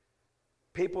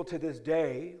 People to this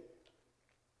day,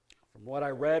 from what I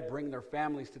read, bring their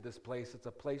families to this place. It's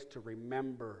a place to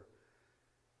remember.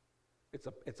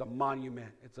 It's a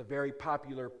monument. It's a very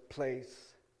popular place.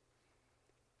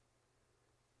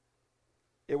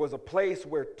 It was a place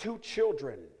where two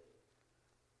children,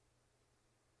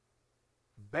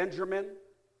 Benjamin,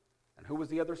 and who was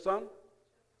the other son?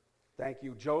 Thank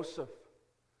you, Joseph.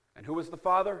 And who was the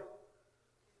father?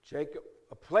 Jacob.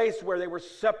 A place where they were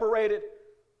separated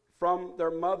from their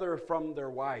mother, from their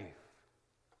wife.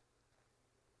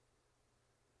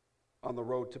 On the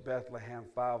road to Bethlehem,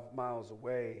 5 miles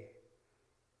away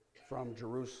from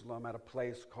Jerusalem, at a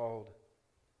place called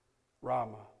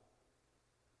Ramah.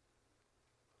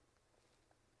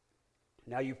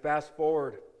 Now you fast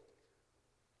forward.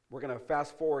 We're going to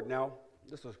fast forward now.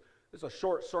 This is a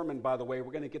short sermon, by the way.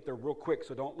 We're going to get there real quick,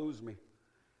 so don't lose me.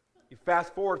 You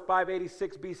fast forward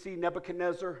 586 BC,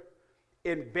 Nebuchadnezzar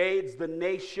invades the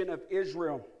nation of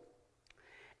Israel.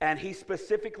 And he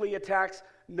specifically attacks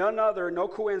none other, no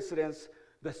coincidence,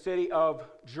 the city of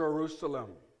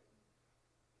Jerusalem.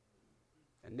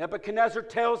 And Nebuchadnezzar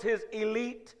tells his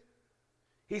elite,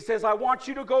 he says, I want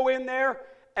you to go in there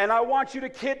and I want you to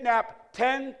kidnap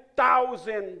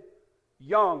 10,000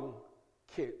 young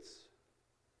kids.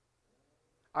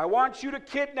 I want you to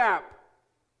kidnap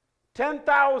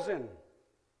 10,000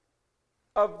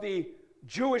 of the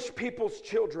Jewish people's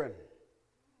children.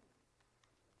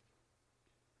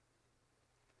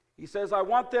 He says, I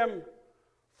want them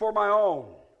for my own.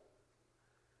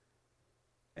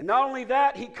 And not only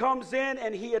that, he comes in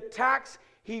and he attacks,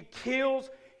 he kills,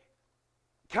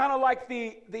 kind of like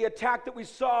the attack that we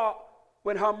saw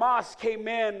when Hamas came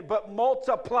in, but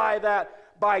multiply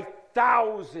that by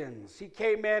thousands. He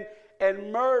came in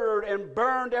and murdered and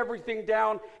burned everything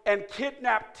down and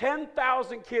kidnapped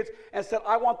 10,000 kids and said,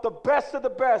 I want the best of the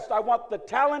best. I want the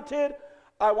talented.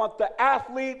 I want the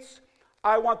athletes.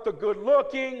 I want the good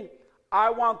looking. I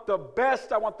want the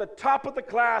best. I want the top of the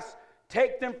class.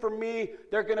 Take them from me.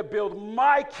 They're going to build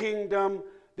my kingdom.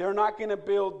 They're not going to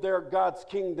build their God's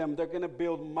kingdom. They're going to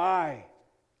build my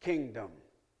kingdom.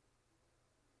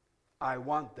 I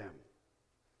want them.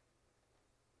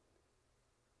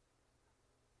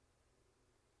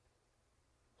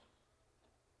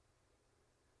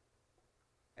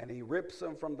 And he rips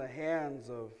them from the hands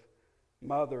of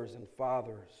mothers and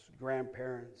fathers,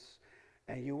 grandparents.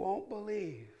 And you won't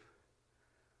believe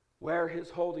where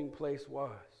his holding place was.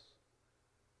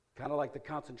 Kind of like the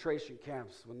concentration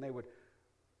camps when they would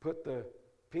put the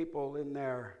people in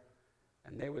there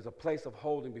and there was a place of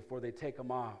holding before they take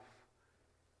them off.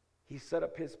 He set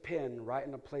up his pen right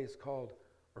in a place called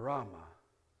Ramah,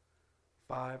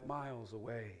 5 miles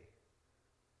away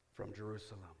from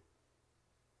Jerusalem.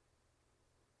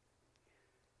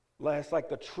 It's like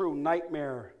the true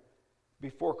nightmare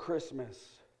before Christmas.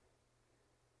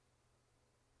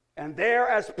 And there,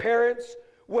 as parents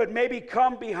would maybe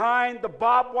come behind the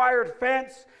barbed-wired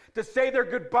fence to say their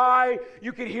goodbye,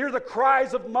 you can hear the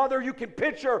cries of mother. You can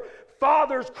picture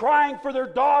fathers crying for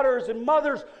their daughters and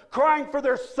mothers crying for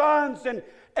their sons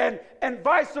and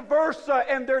vice versa.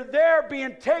 And they're there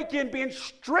being taken, being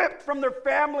stripped from their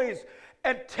families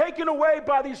and taken away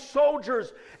by these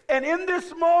soldiers. And in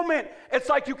this moment, it's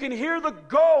like you can hear the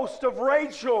ghost of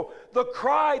Rachel, the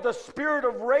cry, the spirit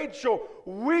of Rachel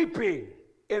weeping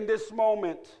in this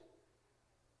moment.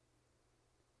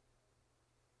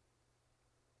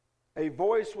 A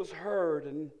voice was heard,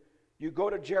 and you go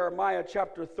to Jeremiah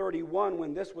chapter 31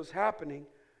 when this was happening,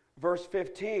 verse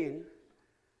 15.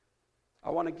 I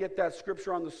want to get that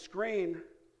scripture on the screen.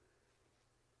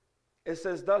 It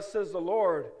says, thus says the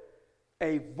Lord,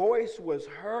 a voice was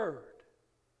heard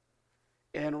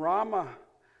in Ramah,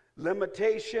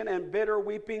 lamentation and bitter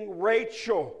weeping,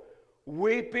 Rachel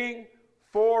weeping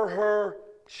for her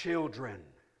children.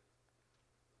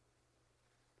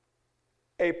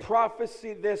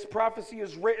 This prophecy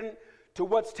is written to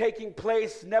what's taking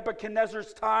place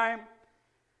Nebuchadnezzar's time.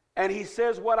 And he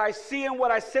says, what I see and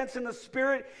what I sense in the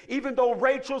spirit, even though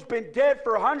Rachel's been dead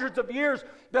for hundreds of years,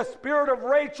 the spirit of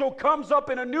Rachel comes up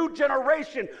in a new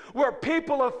generation where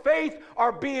people of faith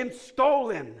are being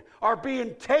stolen, are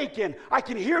being taken. I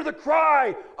can hear the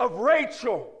cry of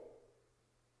Rachel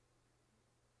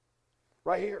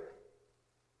right here.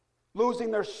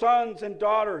 Losing their sons and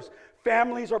daughters.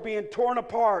 Families are being torn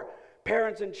apart.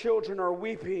 Parents and children are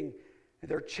weeping.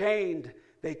 They're chained.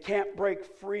 They can't break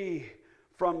free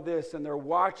from this, and they're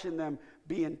watching them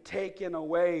being taken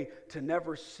away to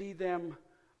never see them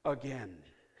again.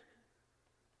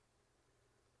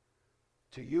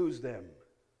 To use them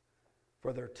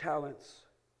for their talents,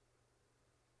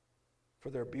 for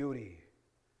their beauty,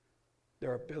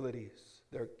 their abilities,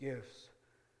 their gifts,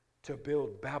 to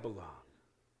build Babylon.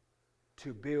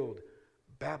 To build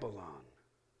Babylon.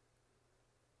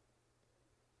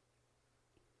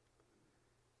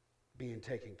 Being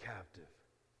taken captive.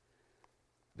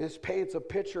 This paints a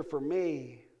picture for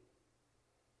me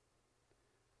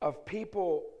of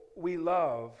people we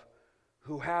love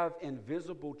who have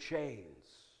invisible chains.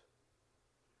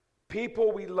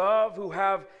 People we love who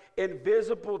have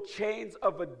invisible chains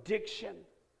of addiction.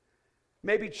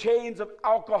 Maybe chains of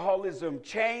alcoholism,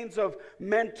 chains of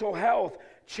mental health,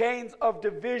 chains of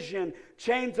division,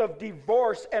 chains of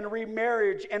divorce and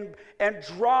remarriage and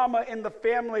drama in the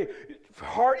family.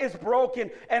 Heart is broken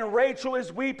and Rachel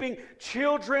is weeping.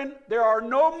 Children, there are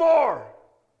no more.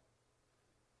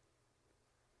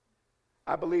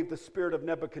 I believe the spirit of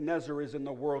Nebuchadnezzar is in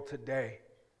the world today.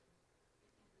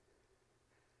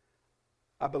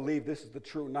 I believe this is the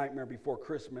true nightmare before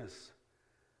Christmas.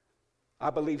 I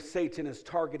believe Satan is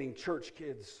targeting church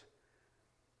kids.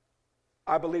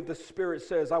 I believe the Spirit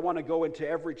says, I want to go into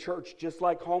every church just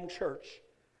like home church.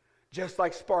 just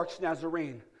like Sparks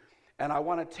Nazarene. And I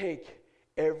want to take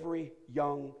every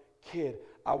young kid.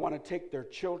 I want to take their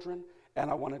children, and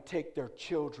I want to take their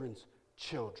children's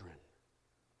children.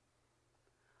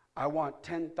 I want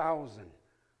 10,000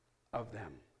 of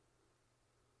them.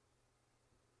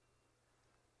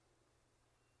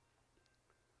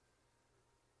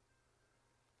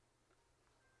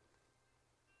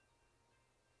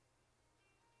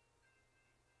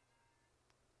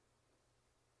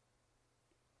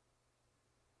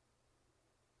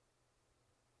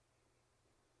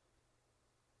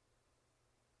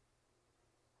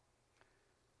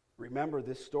 Remember,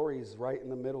 this story is right in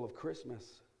the middle of Christmas,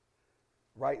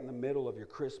 right in the middle of your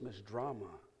Christmas drama,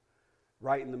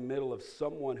 right in the middle of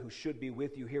someone who should be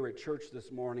with you here at church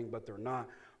this morning, but they're not,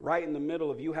 right in the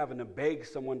middle of you having to beg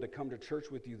someone to come to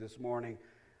church with you this morning.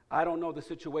 I don't know the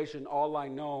situation. All I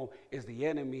know is the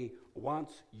enemy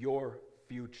wants your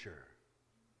future.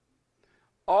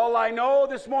 All I know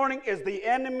this morning is the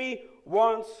enemy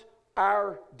wants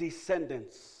our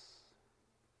descendants.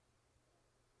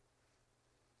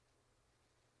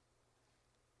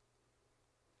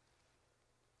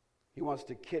 He wants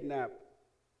to kidnap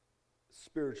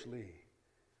spiritually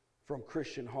from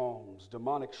Christian homes,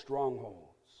 demonic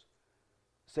strongholds.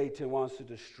 Satan wants to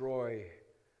destroy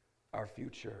our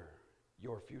future,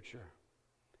 your future.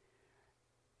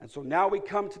 And so now we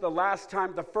come to the last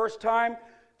time. The first time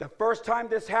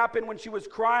this happened, when she was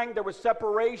crying, there was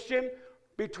separation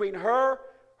between her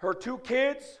two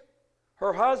kids,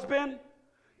 her husband.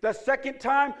 The second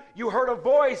time, you heard a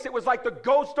voice. It was like the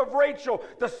ghost of Rachel,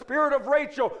 the spirit of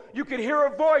Rachel. You could hear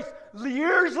a voice.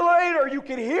 Years later, you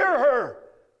could hear her.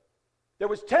 There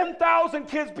was 10,000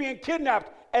 kids being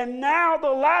kidnapped. And now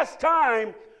the last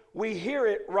time, we hear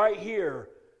it right here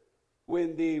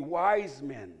when the wise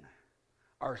men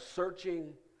are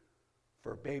searching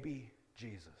for baby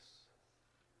Jesus.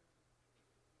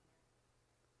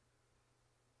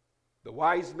 The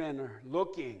wise men are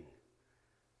looking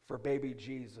for baby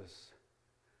Jesus.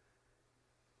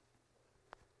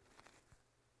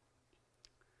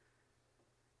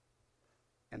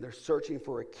 And they're searching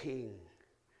for a king.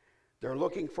 They're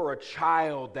looking for a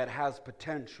child that has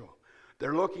potential.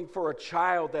 They're looking for a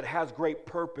child that has great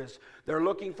purpose. They're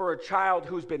looking for a child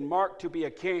who's been marked to be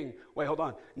a king. Wait, hold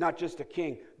on. Not just a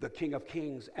king, the King of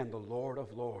Kings and the Lord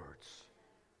of Lords.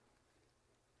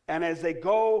 And as they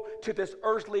go to this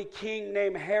earthly king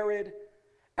named Herod,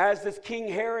 as this King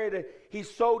Herod, he's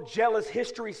so jealous,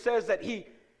 history says that he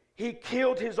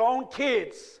killed his own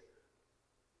kids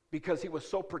because he was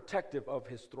so protective of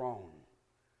his throne.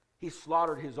 He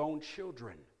slaughtered his own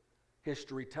children,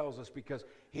 history tells us, because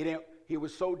he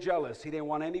was so jealous. He didn't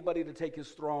want anybody to take his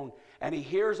throne. And he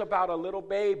hears about a little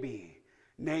baby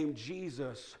named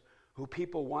Jesus who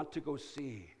people want to go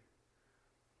see.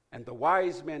 And the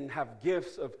wise men have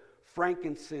gifts of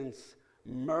frankincense,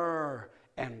 myrrh,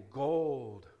 and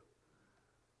gold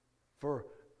for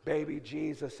baby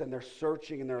Jesus, and they're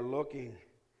searching and they're looking.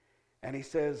 And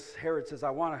Herod says, I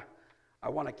want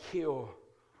to kill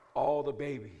all the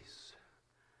babies.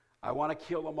 I want to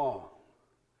kill them all.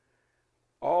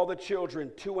 All the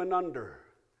children 2 and under.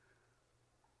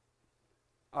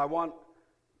 I want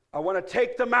to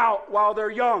take them out while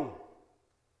they're young.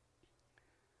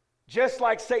 Just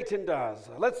like Satan does.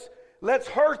 Let's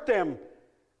hurt them.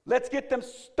 Let's get them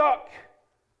stuck.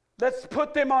 Let's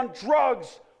put them on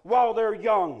drugs while they're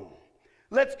young.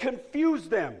 Let's confuse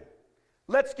them.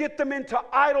 Let's get them into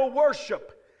idol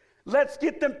worship. Let's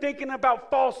get them thinking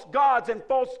about false gods and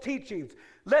false teachings.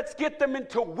 Let's get them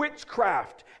into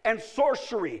witchcraft and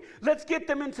sorcery. Let's get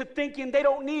them into thinking they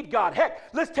don't need God.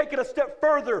 Heck, let's take it a step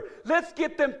further. Let's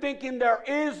get them thinking there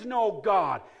is no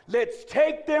God. Let's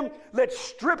take them, let's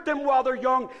strip them while they're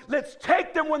young. Let's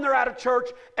take them when they're out of church,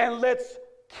 and let's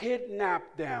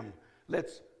kidnap them.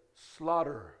 Let's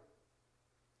slaughter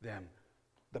them,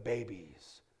 the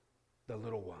babies, the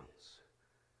little ones,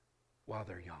 while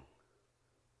they're young.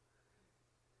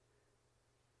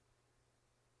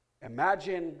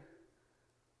 Imagine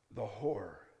the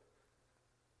horror,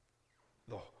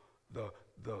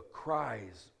 the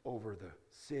cries over the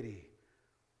city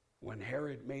when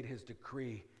Herod made his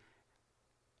decree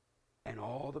and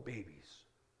all the babies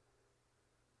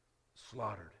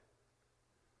slaughtered.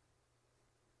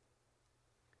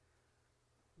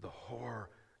 The horror,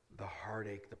 the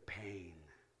heartache, the pain.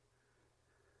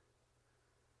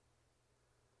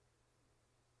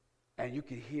 And you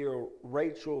could hear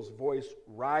Rachel's voice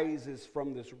rises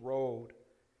from this road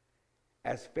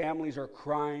as families are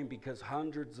crying because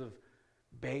hundreds of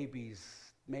babies,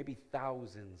 maybe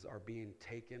thousands, are being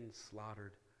taken,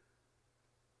 slaughtered.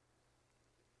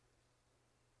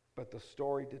 But the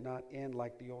story did not end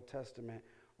like the Old Testament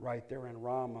right there in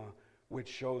Ramah, which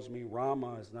shows me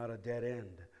Ramah is not a dead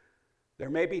end.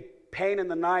 There may be pain in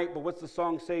the night, but what's the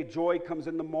song say? Joy comes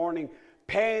in the morning.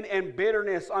 Pain and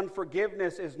bitterness,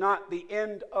 unforgiveness is not the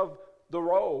end of the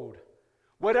road.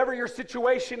 Whatever your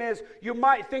situation is, you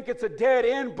might think it's a dead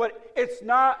end, but it's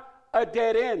not a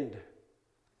dead end.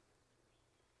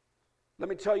 Let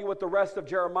me tell you what the rest of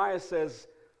Jeremiah says.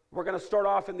 We're going to start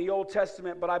off in the Old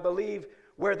Testament, but I believe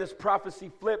where this prophecy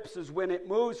flips is when it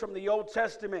moves from the Old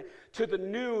Testament to the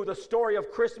New, the story of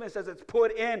Christmas as it's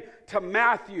put in to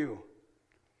Matthew.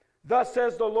 Thus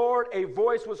says the Lord, a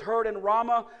voice was heard in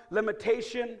Ramah,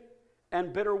 lamentation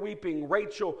and bitter weeping.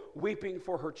 Rachel weeping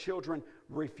for her children,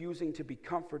 refusing to be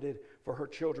comforted for her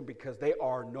children because they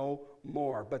are no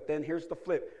more. But then here's the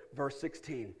flip, verse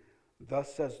 16.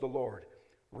 Thus says the Lord,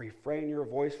 refrain your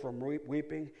voice from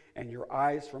weeping and your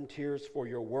eyes from tears, for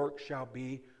your work shall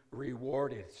be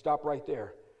rewarded. Stop right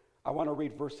there. I want to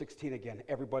read verse 16 again.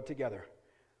 Everybody together.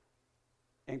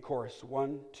 In chorus,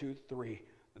 1, 2, 3.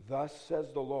 Thus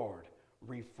says the Lord,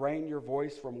 refrain your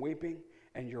voice from weeping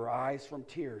and your eyes from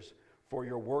tears, for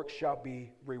your work shall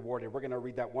be rewarded. We're going to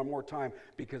read that one more time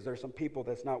because there's some people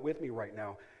that's not with me right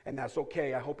now, and that's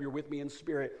okay. I hope you're with me in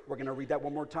spirit. We're going to read that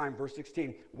one more time. Verse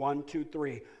 16, 1, 2,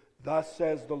 3. Thus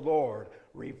says the Lord,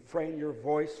 refrain your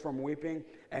voice from weeping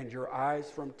and your eyes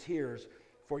from tears,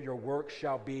 for your work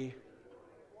shall be,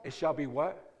 it shall be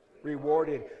what?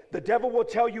 Rewarded. The devil will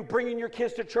tell you bringing your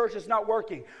kids to church is not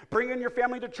working. Bringing your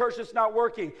family to church is not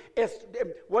working.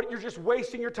 You're just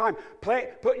wasting your time.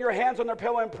 Putting your hands on their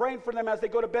pillow and praying for them as they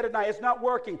go to bed at night. It's not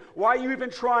working. Why are you even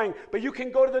trying? But you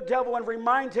can go to the devil and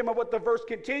remind him of what the verse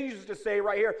continues to say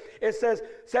right here. It says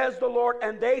the Lord,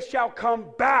 and they shall come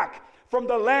back from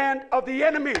the land of the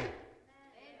enemy.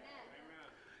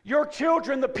 Your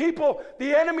children, the people,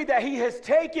 the enemy that he has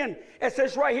taken. It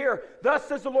says right here, thus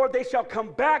says the Lord, they shall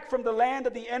come back from the land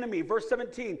of the enemy. Verse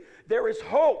 17, there is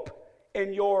hope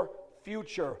in your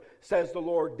future, says the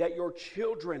Lord, that your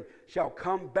children shall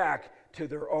come back to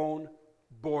their own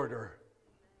border.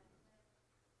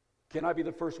 Can I be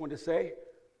the first one to say,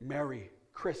 Merry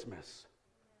Christmas?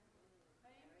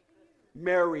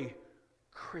 Merry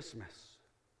Christmas.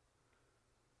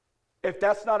 If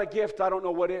that's not a gift, I don't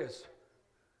know what is.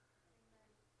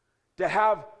 To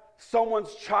have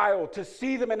someone's child, to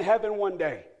see them in heaven one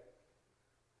day.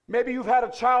 Maybe you've had a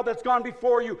child that's gone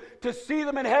before you, to see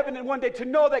them in heaven and one day, to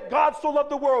know that God so loved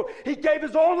the world, he gave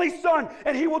his only son,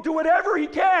 and he will do whatever he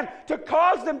can to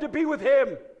cause them to be with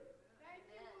him.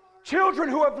 Children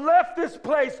who have left this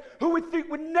place, who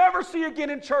would never see again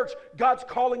in church, God's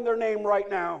calling their name right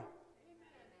now.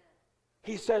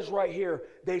 He says right here,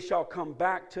 they shall come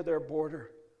back to their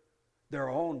border, their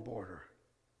own border.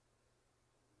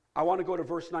 I want to go to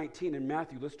verse 19 in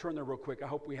Matthew. Let's turn there real quick. I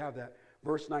hope we have that.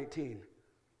 Verse 19.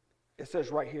 It says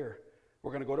right here,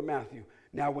 we're going to go to Matthew.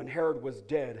 Now when Herod was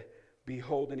dead,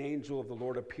 behold, an angel of the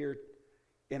Lord appeared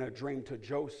in a dream to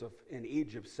Joseph in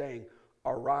Egypt, saying,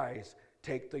 arise,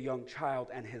 take the young child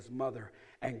and his mother,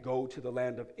 and go to the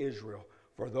land of Israel.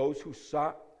 For those who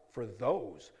sought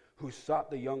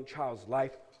the young child's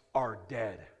life are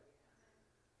dead.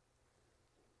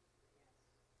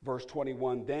 Verse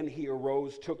 21, then he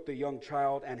arose, took the young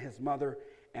child and his mother,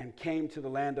 and came to the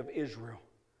land of Israel.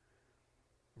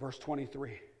 Verse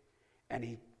 23, and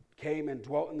he came and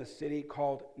dwelt in the city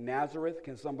called Nazareth.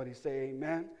 Can somebody say amen?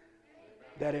 Amen?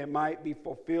 That it might be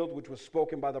fulfilled, which was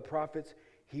spoken by the prophets,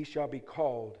 he shall be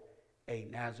called a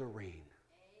Nazarene.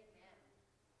 Amen.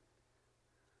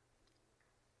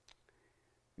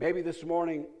 Maybe this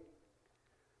morning,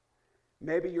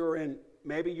 maybe you're in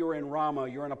Ramah,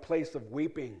 you're in a place of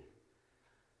weeping.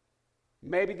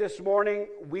 Maybe this morning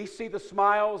we see the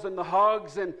smiles and the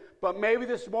hugs, but maybe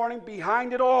this morning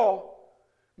behind it all,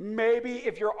 maybe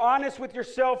if you're honest with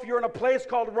yourself, you're in a place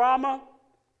called Ramah.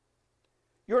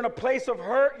 You're in a place of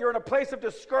hurt, you're in a place of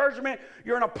discouragement,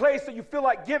 you're in a place that you feel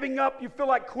like giving up, you feel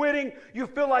like quitting, you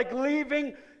feel like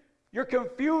leaving, you're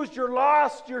confused, you're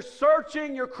lost, you're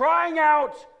searching, you're crying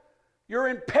out, you're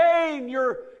in pain,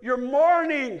 you're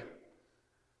mourning.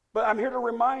 But I'm here to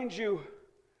remind you,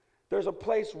 there's a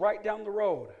place right down the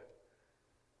road.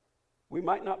 We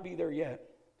might not be there yet,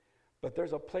 but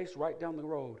there's a place right down the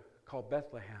road called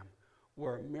Bethlehem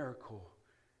where a miracle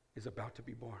is about to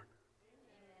be born.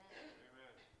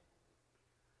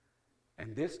 Amen.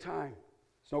 And this time,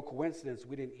 it's no coincidence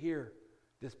we didn't hear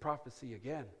this prophecy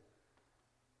again,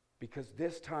 because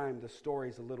this time the story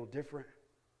is a little different.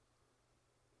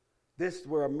 This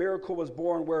where a miracle was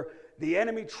born, where the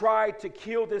enemy tried to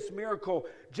kill this miracle,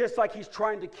 just like he's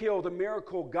trying to kill the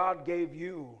miracle God gave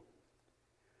you.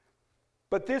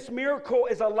 But this miracle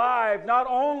is alive. Not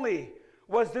only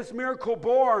was this miracle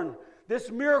born, this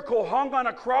miracle hung on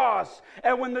a cross.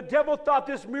 And when the devil thought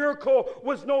this miracle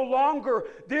was no longer,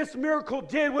 this miracle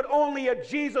did what only a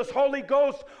Jesus, Holy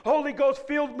Ghost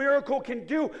filled miracle can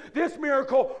do. This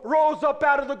miracle rose up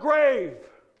out of the grave.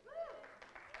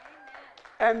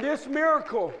 And this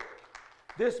miracle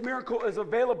is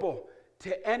available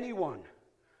to anyone,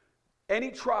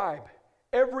 any tribe,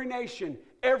 every nation,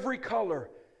 every color.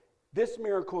 This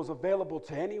miracle is available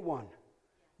to anyone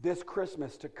this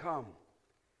Christmas to come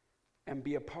and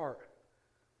be a part,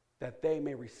 that they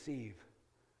may receive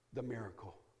the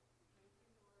miracle.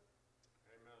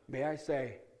 Amen. May I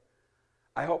say,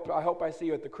 I hope I see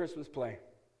you at the Christmas play.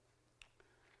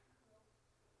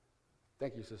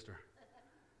 Thank you, sister.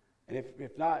 And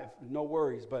if not, no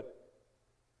worries, but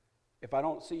if I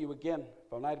don't see you again,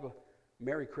 if I'm not able,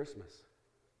 Merry Christmas.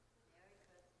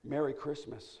 Merry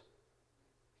Christmas.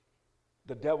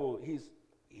 The devil,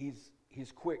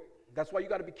 he's quick. That's why you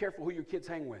got to be careful who your kids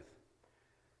hang with.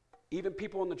 Even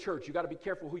people in the church, you got to be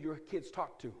careful who your kids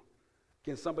talk to.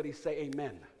 Can somebody say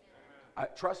amen?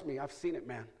 Trust me, I've seen it,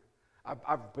 man.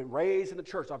 I've been raised in the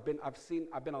church. I've been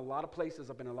a lot of places.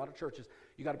 I've been in a lot of churches.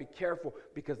 You got to be careful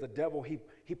because the devil,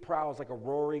 he prowls like a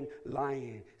roaring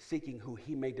lion seeking who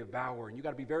he may devour. And you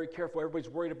got to be very careful. Everybody's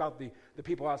worried about the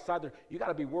people outside there. You got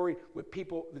to be worried with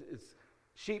people. It's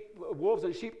wolves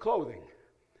in sheep clothing.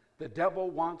 The devil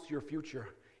wants your future.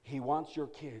 He wants your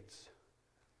kids.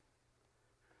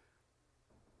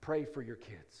 Pray for your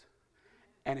kids.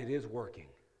 And it is working.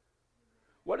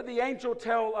 What did the angel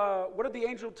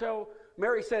tell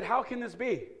Mary? Said, how can this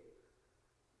be?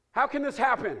 How can this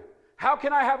happen? How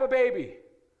can I have a baby?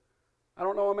 I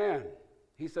don't know a man.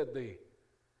 He said,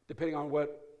 depending on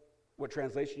what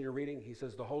translation you're reading, he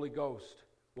says, the Holy Ghost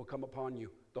will come upon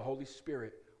you. The Holy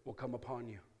Spirit will come upon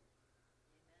you.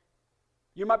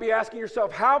 You might be asking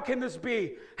yourself, how can this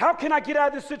be? How can I get out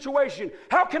of this situation?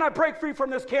 How can I break free from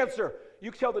this cancer?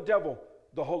 You tell the devil,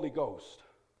 the Holy Ghost,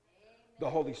 the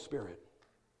Holy Spirit.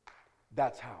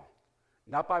 That's how.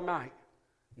 Not by might,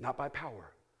 not by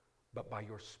power, but by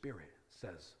your Spirit,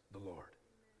 says the Lord.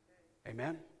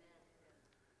 Amen?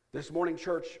 This morning,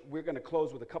 church, we're going to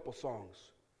close with a couple songs.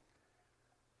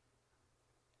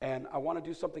 And I want to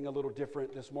do something a little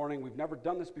different this morning. We've never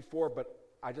done this before, but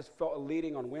I just felt a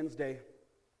leading on Wednesday.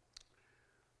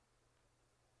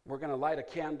 We're going to light a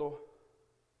candle.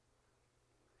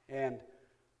 And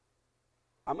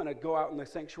I'm going to go out in the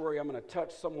sanctuary. I'm going to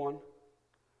touch someone.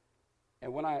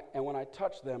 And when I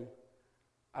touch them,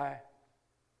 I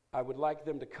would like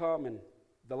them to come and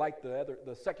light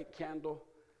the second candle.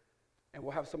 And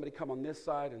we'll have somebody come on this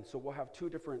side. And so we'll have two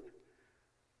different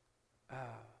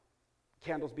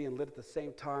candles being lit at the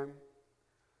same time.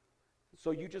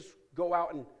 So you just go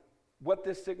out, and what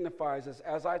this signifies is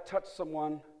as I touch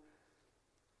someone,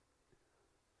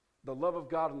 the love of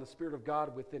God and the Spirit of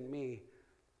God within me,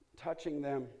 touching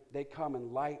them, they come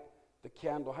and light the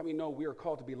candle. How many know we are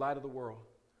called to be light of the world?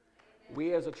 Amen.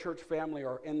 We as a church family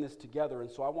are in this together, and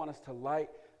so I want us to light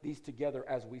these together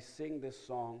as we sing this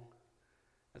song.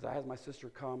 As I have my sister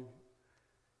come,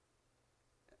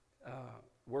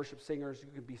 worship singers,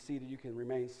 you can be seated, you can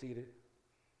remain seated.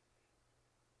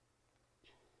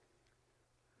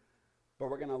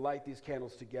 But we're going to light these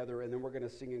candles together, and then we're going to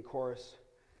sing in chorus,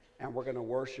 and we're going to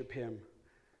worship him,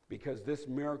 because this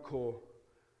miracle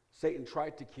Satan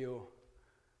tried to kill,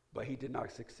 but he did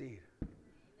not succeed.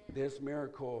 This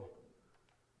miracle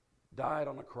died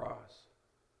on the cross,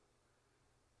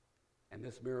 and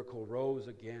this miracle rose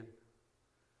again,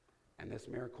 and this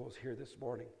miracle is here this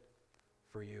morning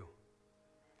for you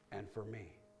and for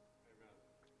me.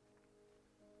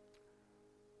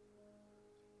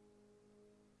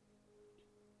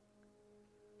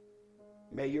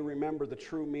 May you remember the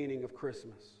true meaning of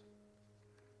Christmas.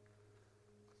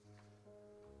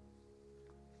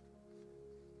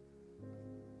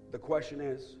 The question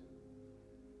is,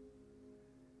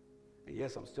 and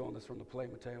yes, I'm still on this from the play,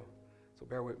 Mateo, so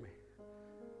bear with me.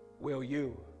 Will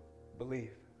you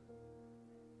believe?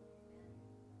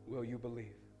 Will you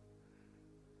believe?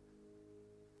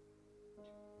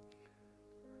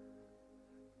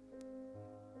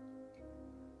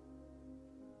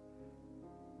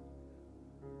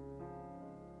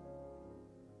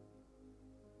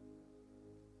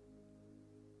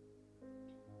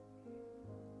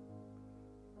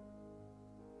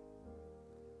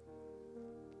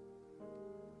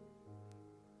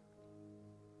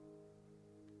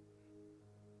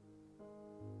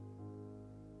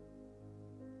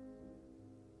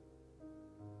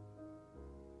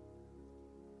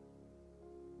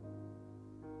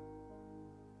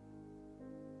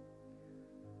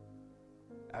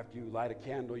 After you light a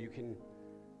candle, you can,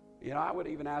 I would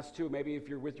even ask too, maybe if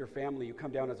you're with your family, you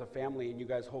come down as a family and you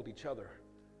guys hold each other.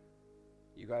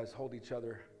 You guys hold each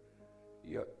other.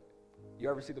 You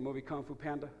ever see the movie Kung Fu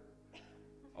Panda?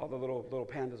 All the little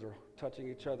pandas are touching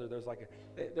each other.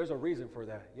 There's a reason for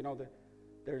that.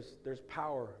 There's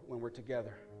power when we're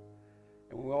together.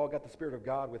 And when we all got the Spirit of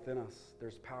God within us,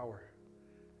 there's power.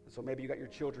 And so maybe you got your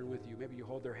children with you. Maybe you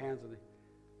hold their hands. And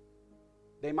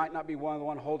they might not be the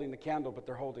one holding the candle, but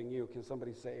they're holding you. Can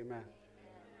somebody say amen?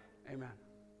 Amen.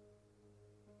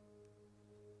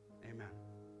 Amen.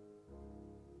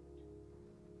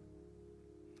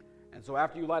 And so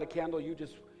after you light a candle, you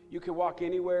can walk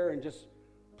anywhere and just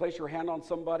place your hand on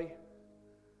somebody.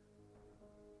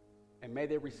 And may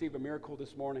they receive a miracle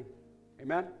this morning.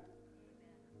 Amen?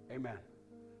 Amen.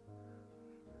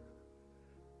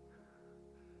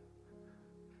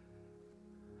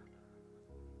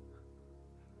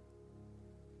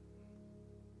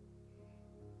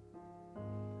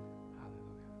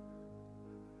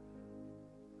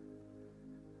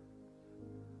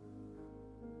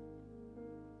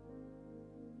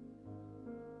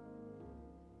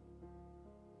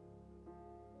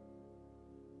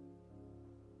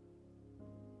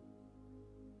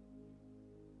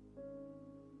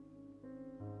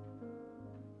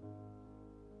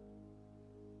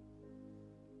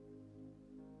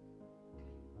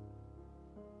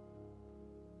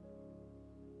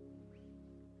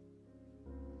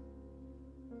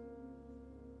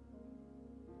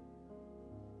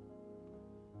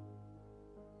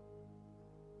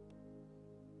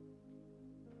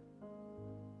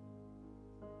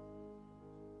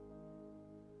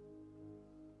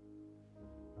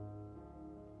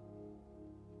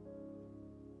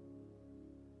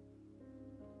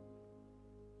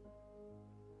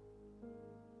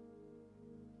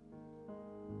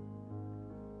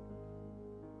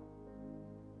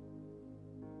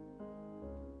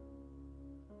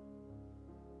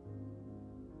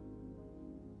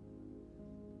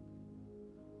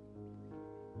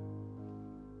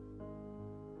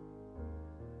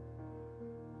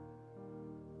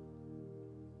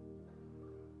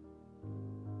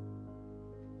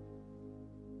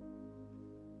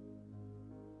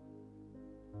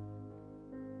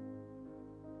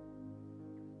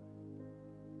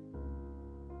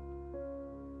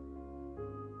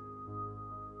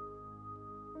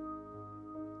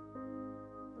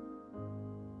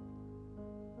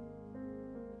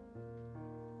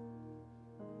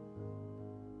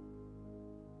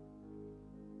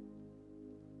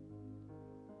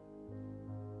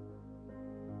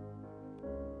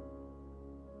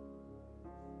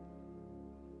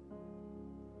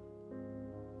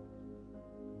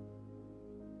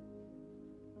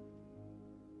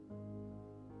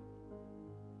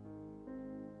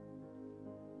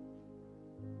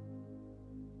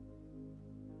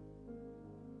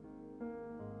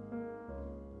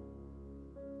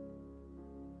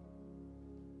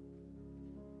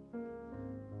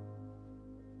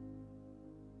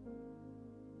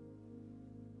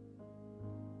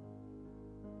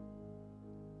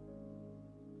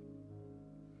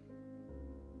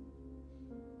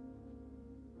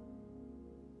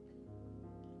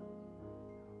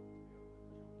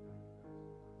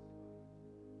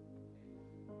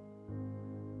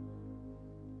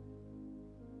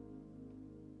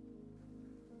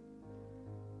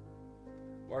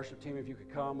 Worship team, if you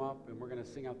could come up, and we're going to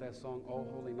sing out that song, "Oh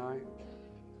Holy Night."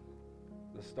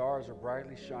 The stars are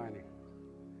brightly shining.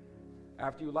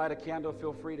 After you light a candle,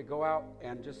 feel free to go out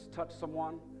and just touch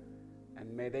someone,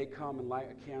 and may they come and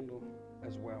light a candle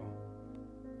as well.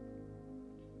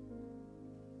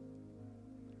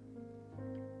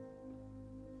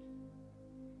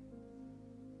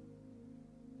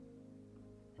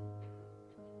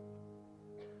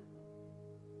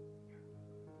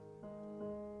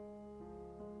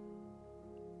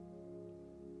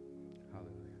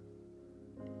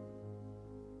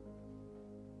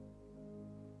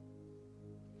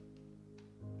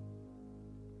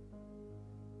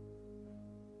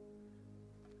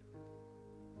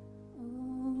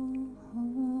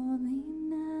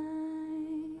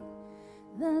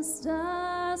 The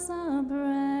stars are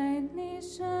brightly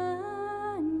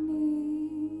shining.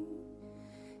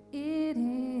 It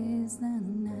is the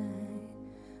night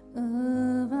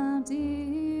of our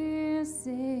dear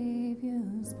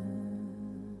Savior's birth.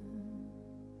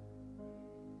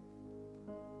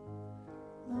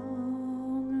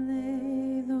 Long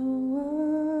lay the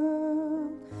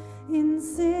world in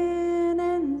sin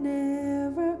and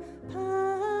never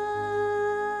pining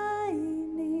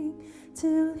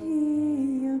till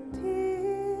He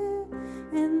appeared,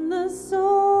 and the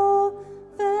soul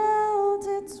felt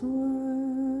its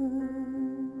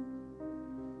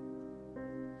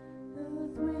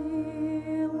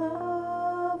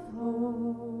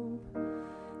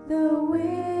The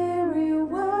weary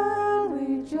world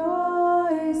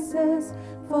rejoices,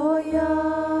 for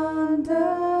yonder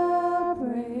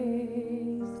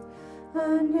breaks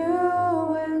a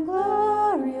new and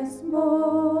glorious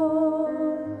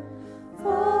morn.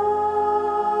 Fall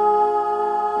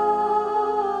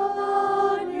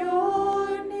on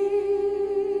your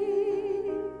knees.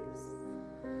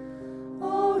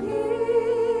 Oh, hear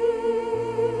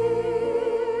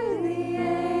the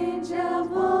angel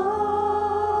voices.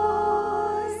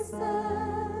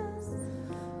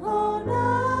 Oh,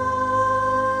 night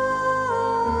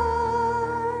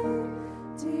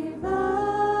divine,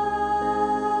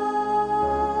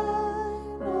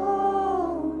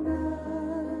 oh,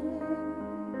 night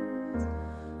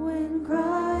when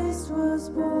Christ was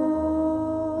born.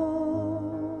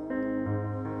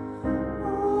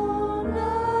 Oh,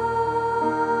 night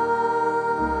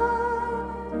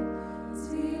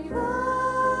divine,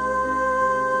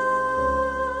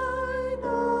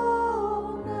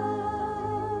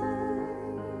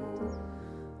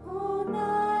 oh,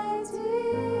 night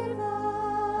divine.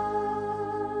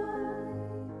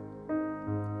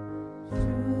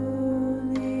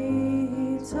 Truly he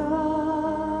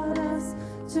taught us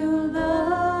to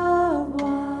love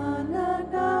one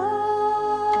another.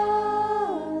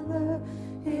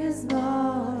 His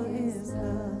law is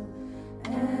love,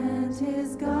 and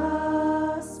his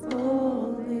gospel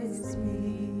is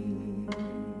peace.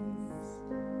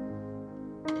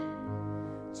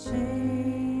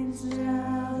 Chains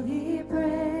shall he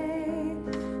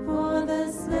break, for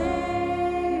the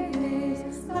slave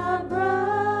is our brother,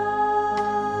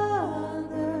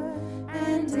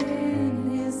 and in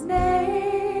his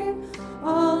name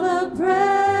all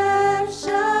oppression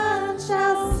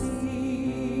shall cease.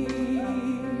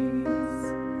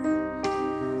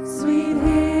 Sweet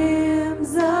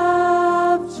hymns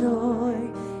of joy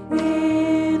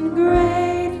in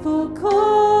grateful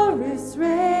chorus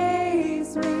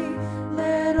raise we.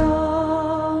 Let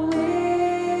all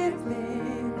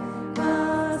within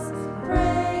us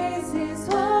praise his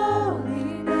holy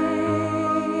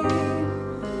name.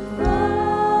 Fall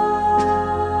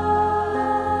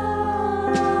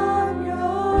on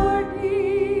your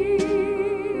knees.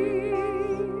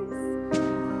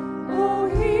 Oh,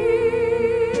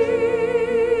 hear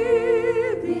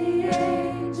the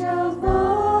angel voices.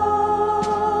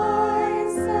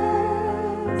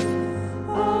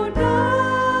 Oh,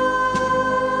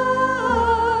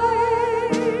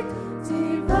 night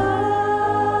divine,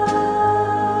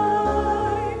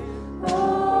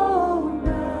 oh,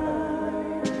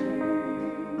 night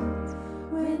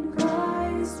when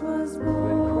Christ was born.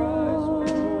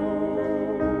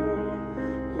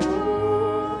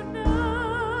 Oh,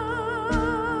 night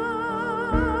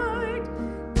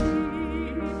divine,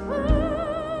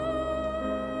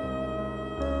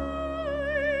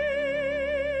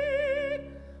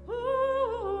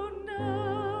 oh,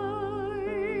 night,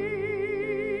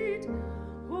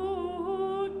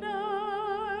 oh,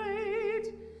 night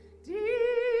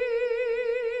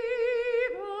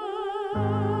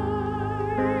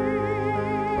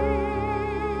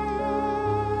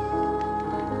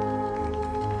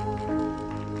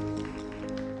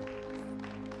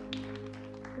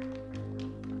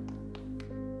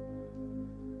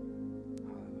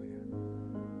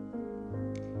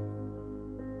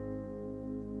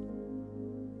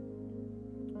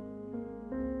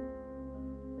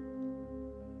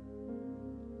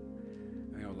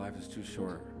You know, life is too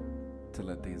short to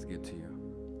let things get to you.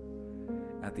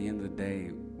 At the end of the day,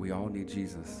 we all need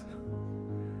Jesus.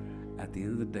 At the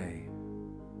end of the day,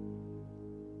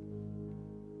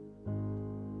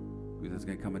 there's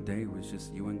going to come a day where it's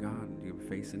just you and God, and you'll be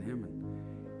facing him, and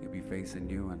he'll be facing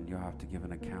you, and you'll have to give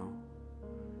an account.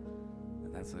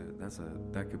 And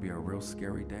that could be a real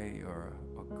scary day or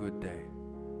a good day.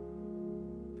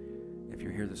 If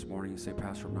you're here this morning, you say,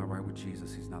 Pastor, I'm not right with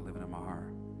Jesus. He's not living in my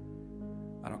heart.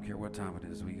 I don't care what time it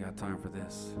is. We got time for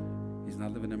this. He's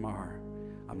not living in my heart.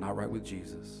 I'm not right with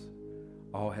Jesus.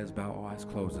 All heads bow, all eyes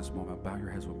closed this moment. Bow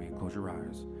your heads with me and close your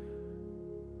eyes.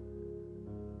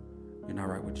 You're not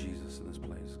right with Jesus in this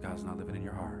place. God's not living in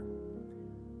your heart.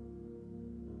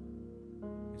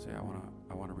 You say, I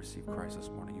want to receive Christ this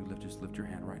morning. You just lift your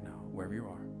hand right now, wherever you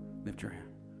are. Lift your hand.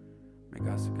 May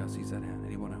God sees that hand.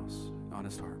 Anyone else?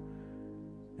 Honest heart.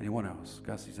 Anyone else?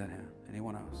 God sees that hand.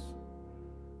 Anyone else?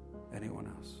 Anyone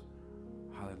else?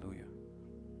 Hallelujah.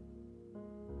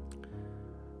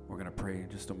 We're going to pray in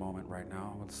just a moment right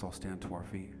now. Let's all stand to our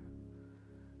feet.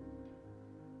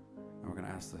 And we're going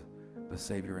to ask the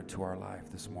Savior into our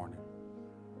life this morning.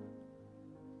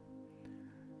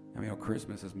 I mean,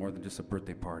 Christmas is more than just a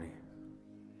birthday party.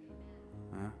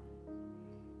 Huh?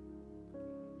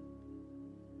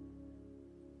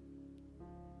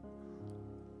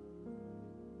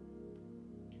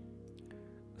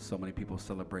 So many people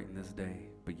celebrating this day,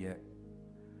 but yet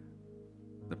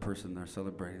the person they're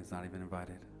celebrating is not even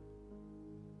invited.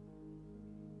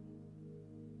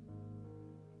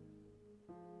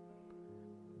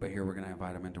 But here we're going to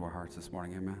invite them into our hearts this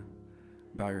morning. Amen.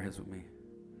 Bow your heads with me.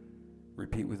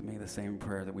 Repeat with me the same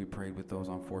prayer that we prayed with those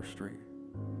on 4th Street.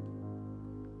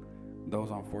 Those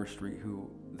on 4th Street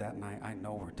who that night I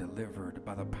know were delivered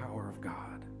by the power of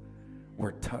God,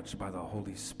 were touched by the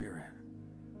Holy Spirit.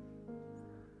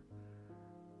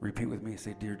 Repeat with me.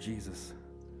 Say, Dear Jesus,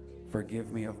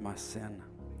 forgive me of my sin.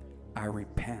 I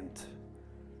repent.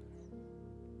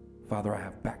 Father, I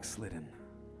have backslidden.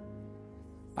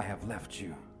 I have left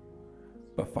you.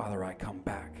 But Father, I come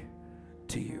back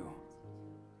to you.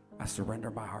 I surrender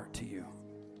my heart to you.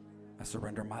 I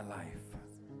surrender my life.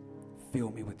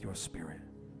 Fill me with your Spirit.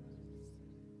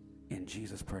 In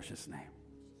Jesus' precious name.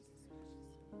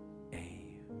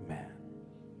 Amen.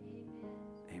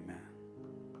 Amen.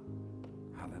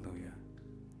 Hallelujah.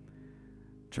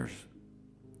 Church,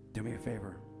 do me a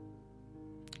favor.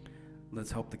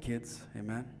 Let's help the kids.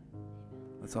 Amen.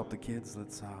 Let's help the kids.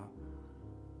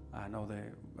 I know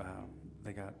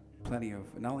they got plenty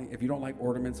of, not only, if you don't like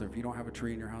ornaments or if you don't have a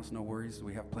tree in your house, no worries.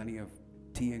 We have plenty of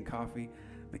tea and coffee.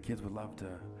 The kids would love to,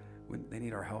 they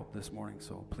need our help this morning,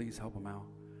 so please help them out.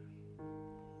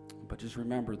 But just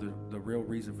remember the real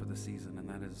reason for the season, and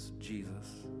that is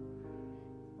Jesus.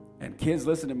 And kids,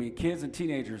 listen to me, kids and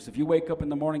teenagers, if you wake up in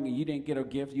the morning and you didn't get a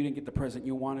gift, you didn't get the present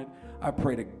you wanted, I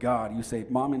pray to God, you say,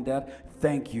 Mom and Dad,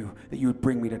 thank you that you would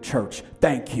bring me to church.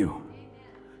 Thank you.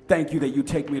 Thank you that you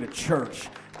take me to church.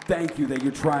 Thank you that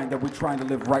we're trying to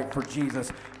live right for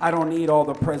Jesus. I don't need all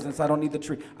the presents. I don't need the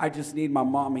tree. I just need my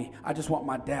mommy. I just want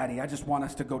my daddy. I just want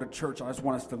us to go to church. I just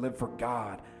want us to live for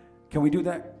God. Can we do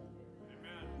that?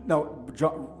 Amen. No,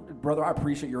 brother, I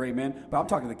appreciate your amen, but I'm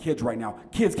talking to the kids right now.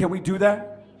 Kids, can we do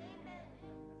that?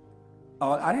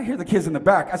 I didn't hear the kids in the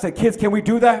back. I said, kids, can we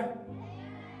do that?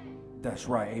 That's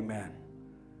right. Amen.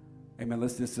 Amen.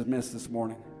 Let's dismiss this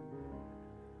morning.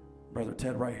 Brother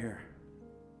Ted right here.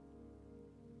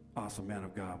 Awesome man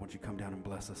of God. Won't you come down and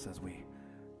bless us as we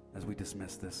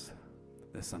dismiss this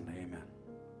Sunday. Amen.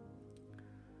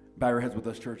 Bow your heads with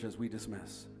us, church, as we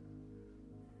dismiss.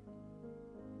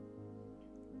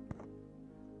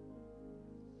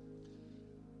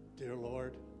 Dear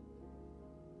Lord,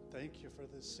 thank you for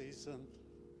this season.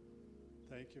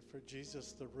 Thank you for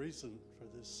Jesus, the reason for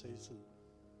this season.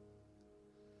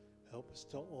 Help us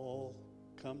to all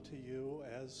come to you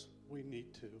as we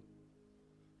need to.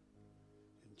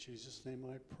 In Jesus' name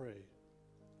I pray.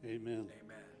 Amen.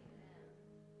 Amen.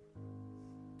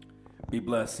 Be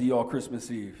blessed. See you all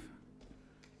Christmas Eve.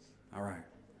 All right.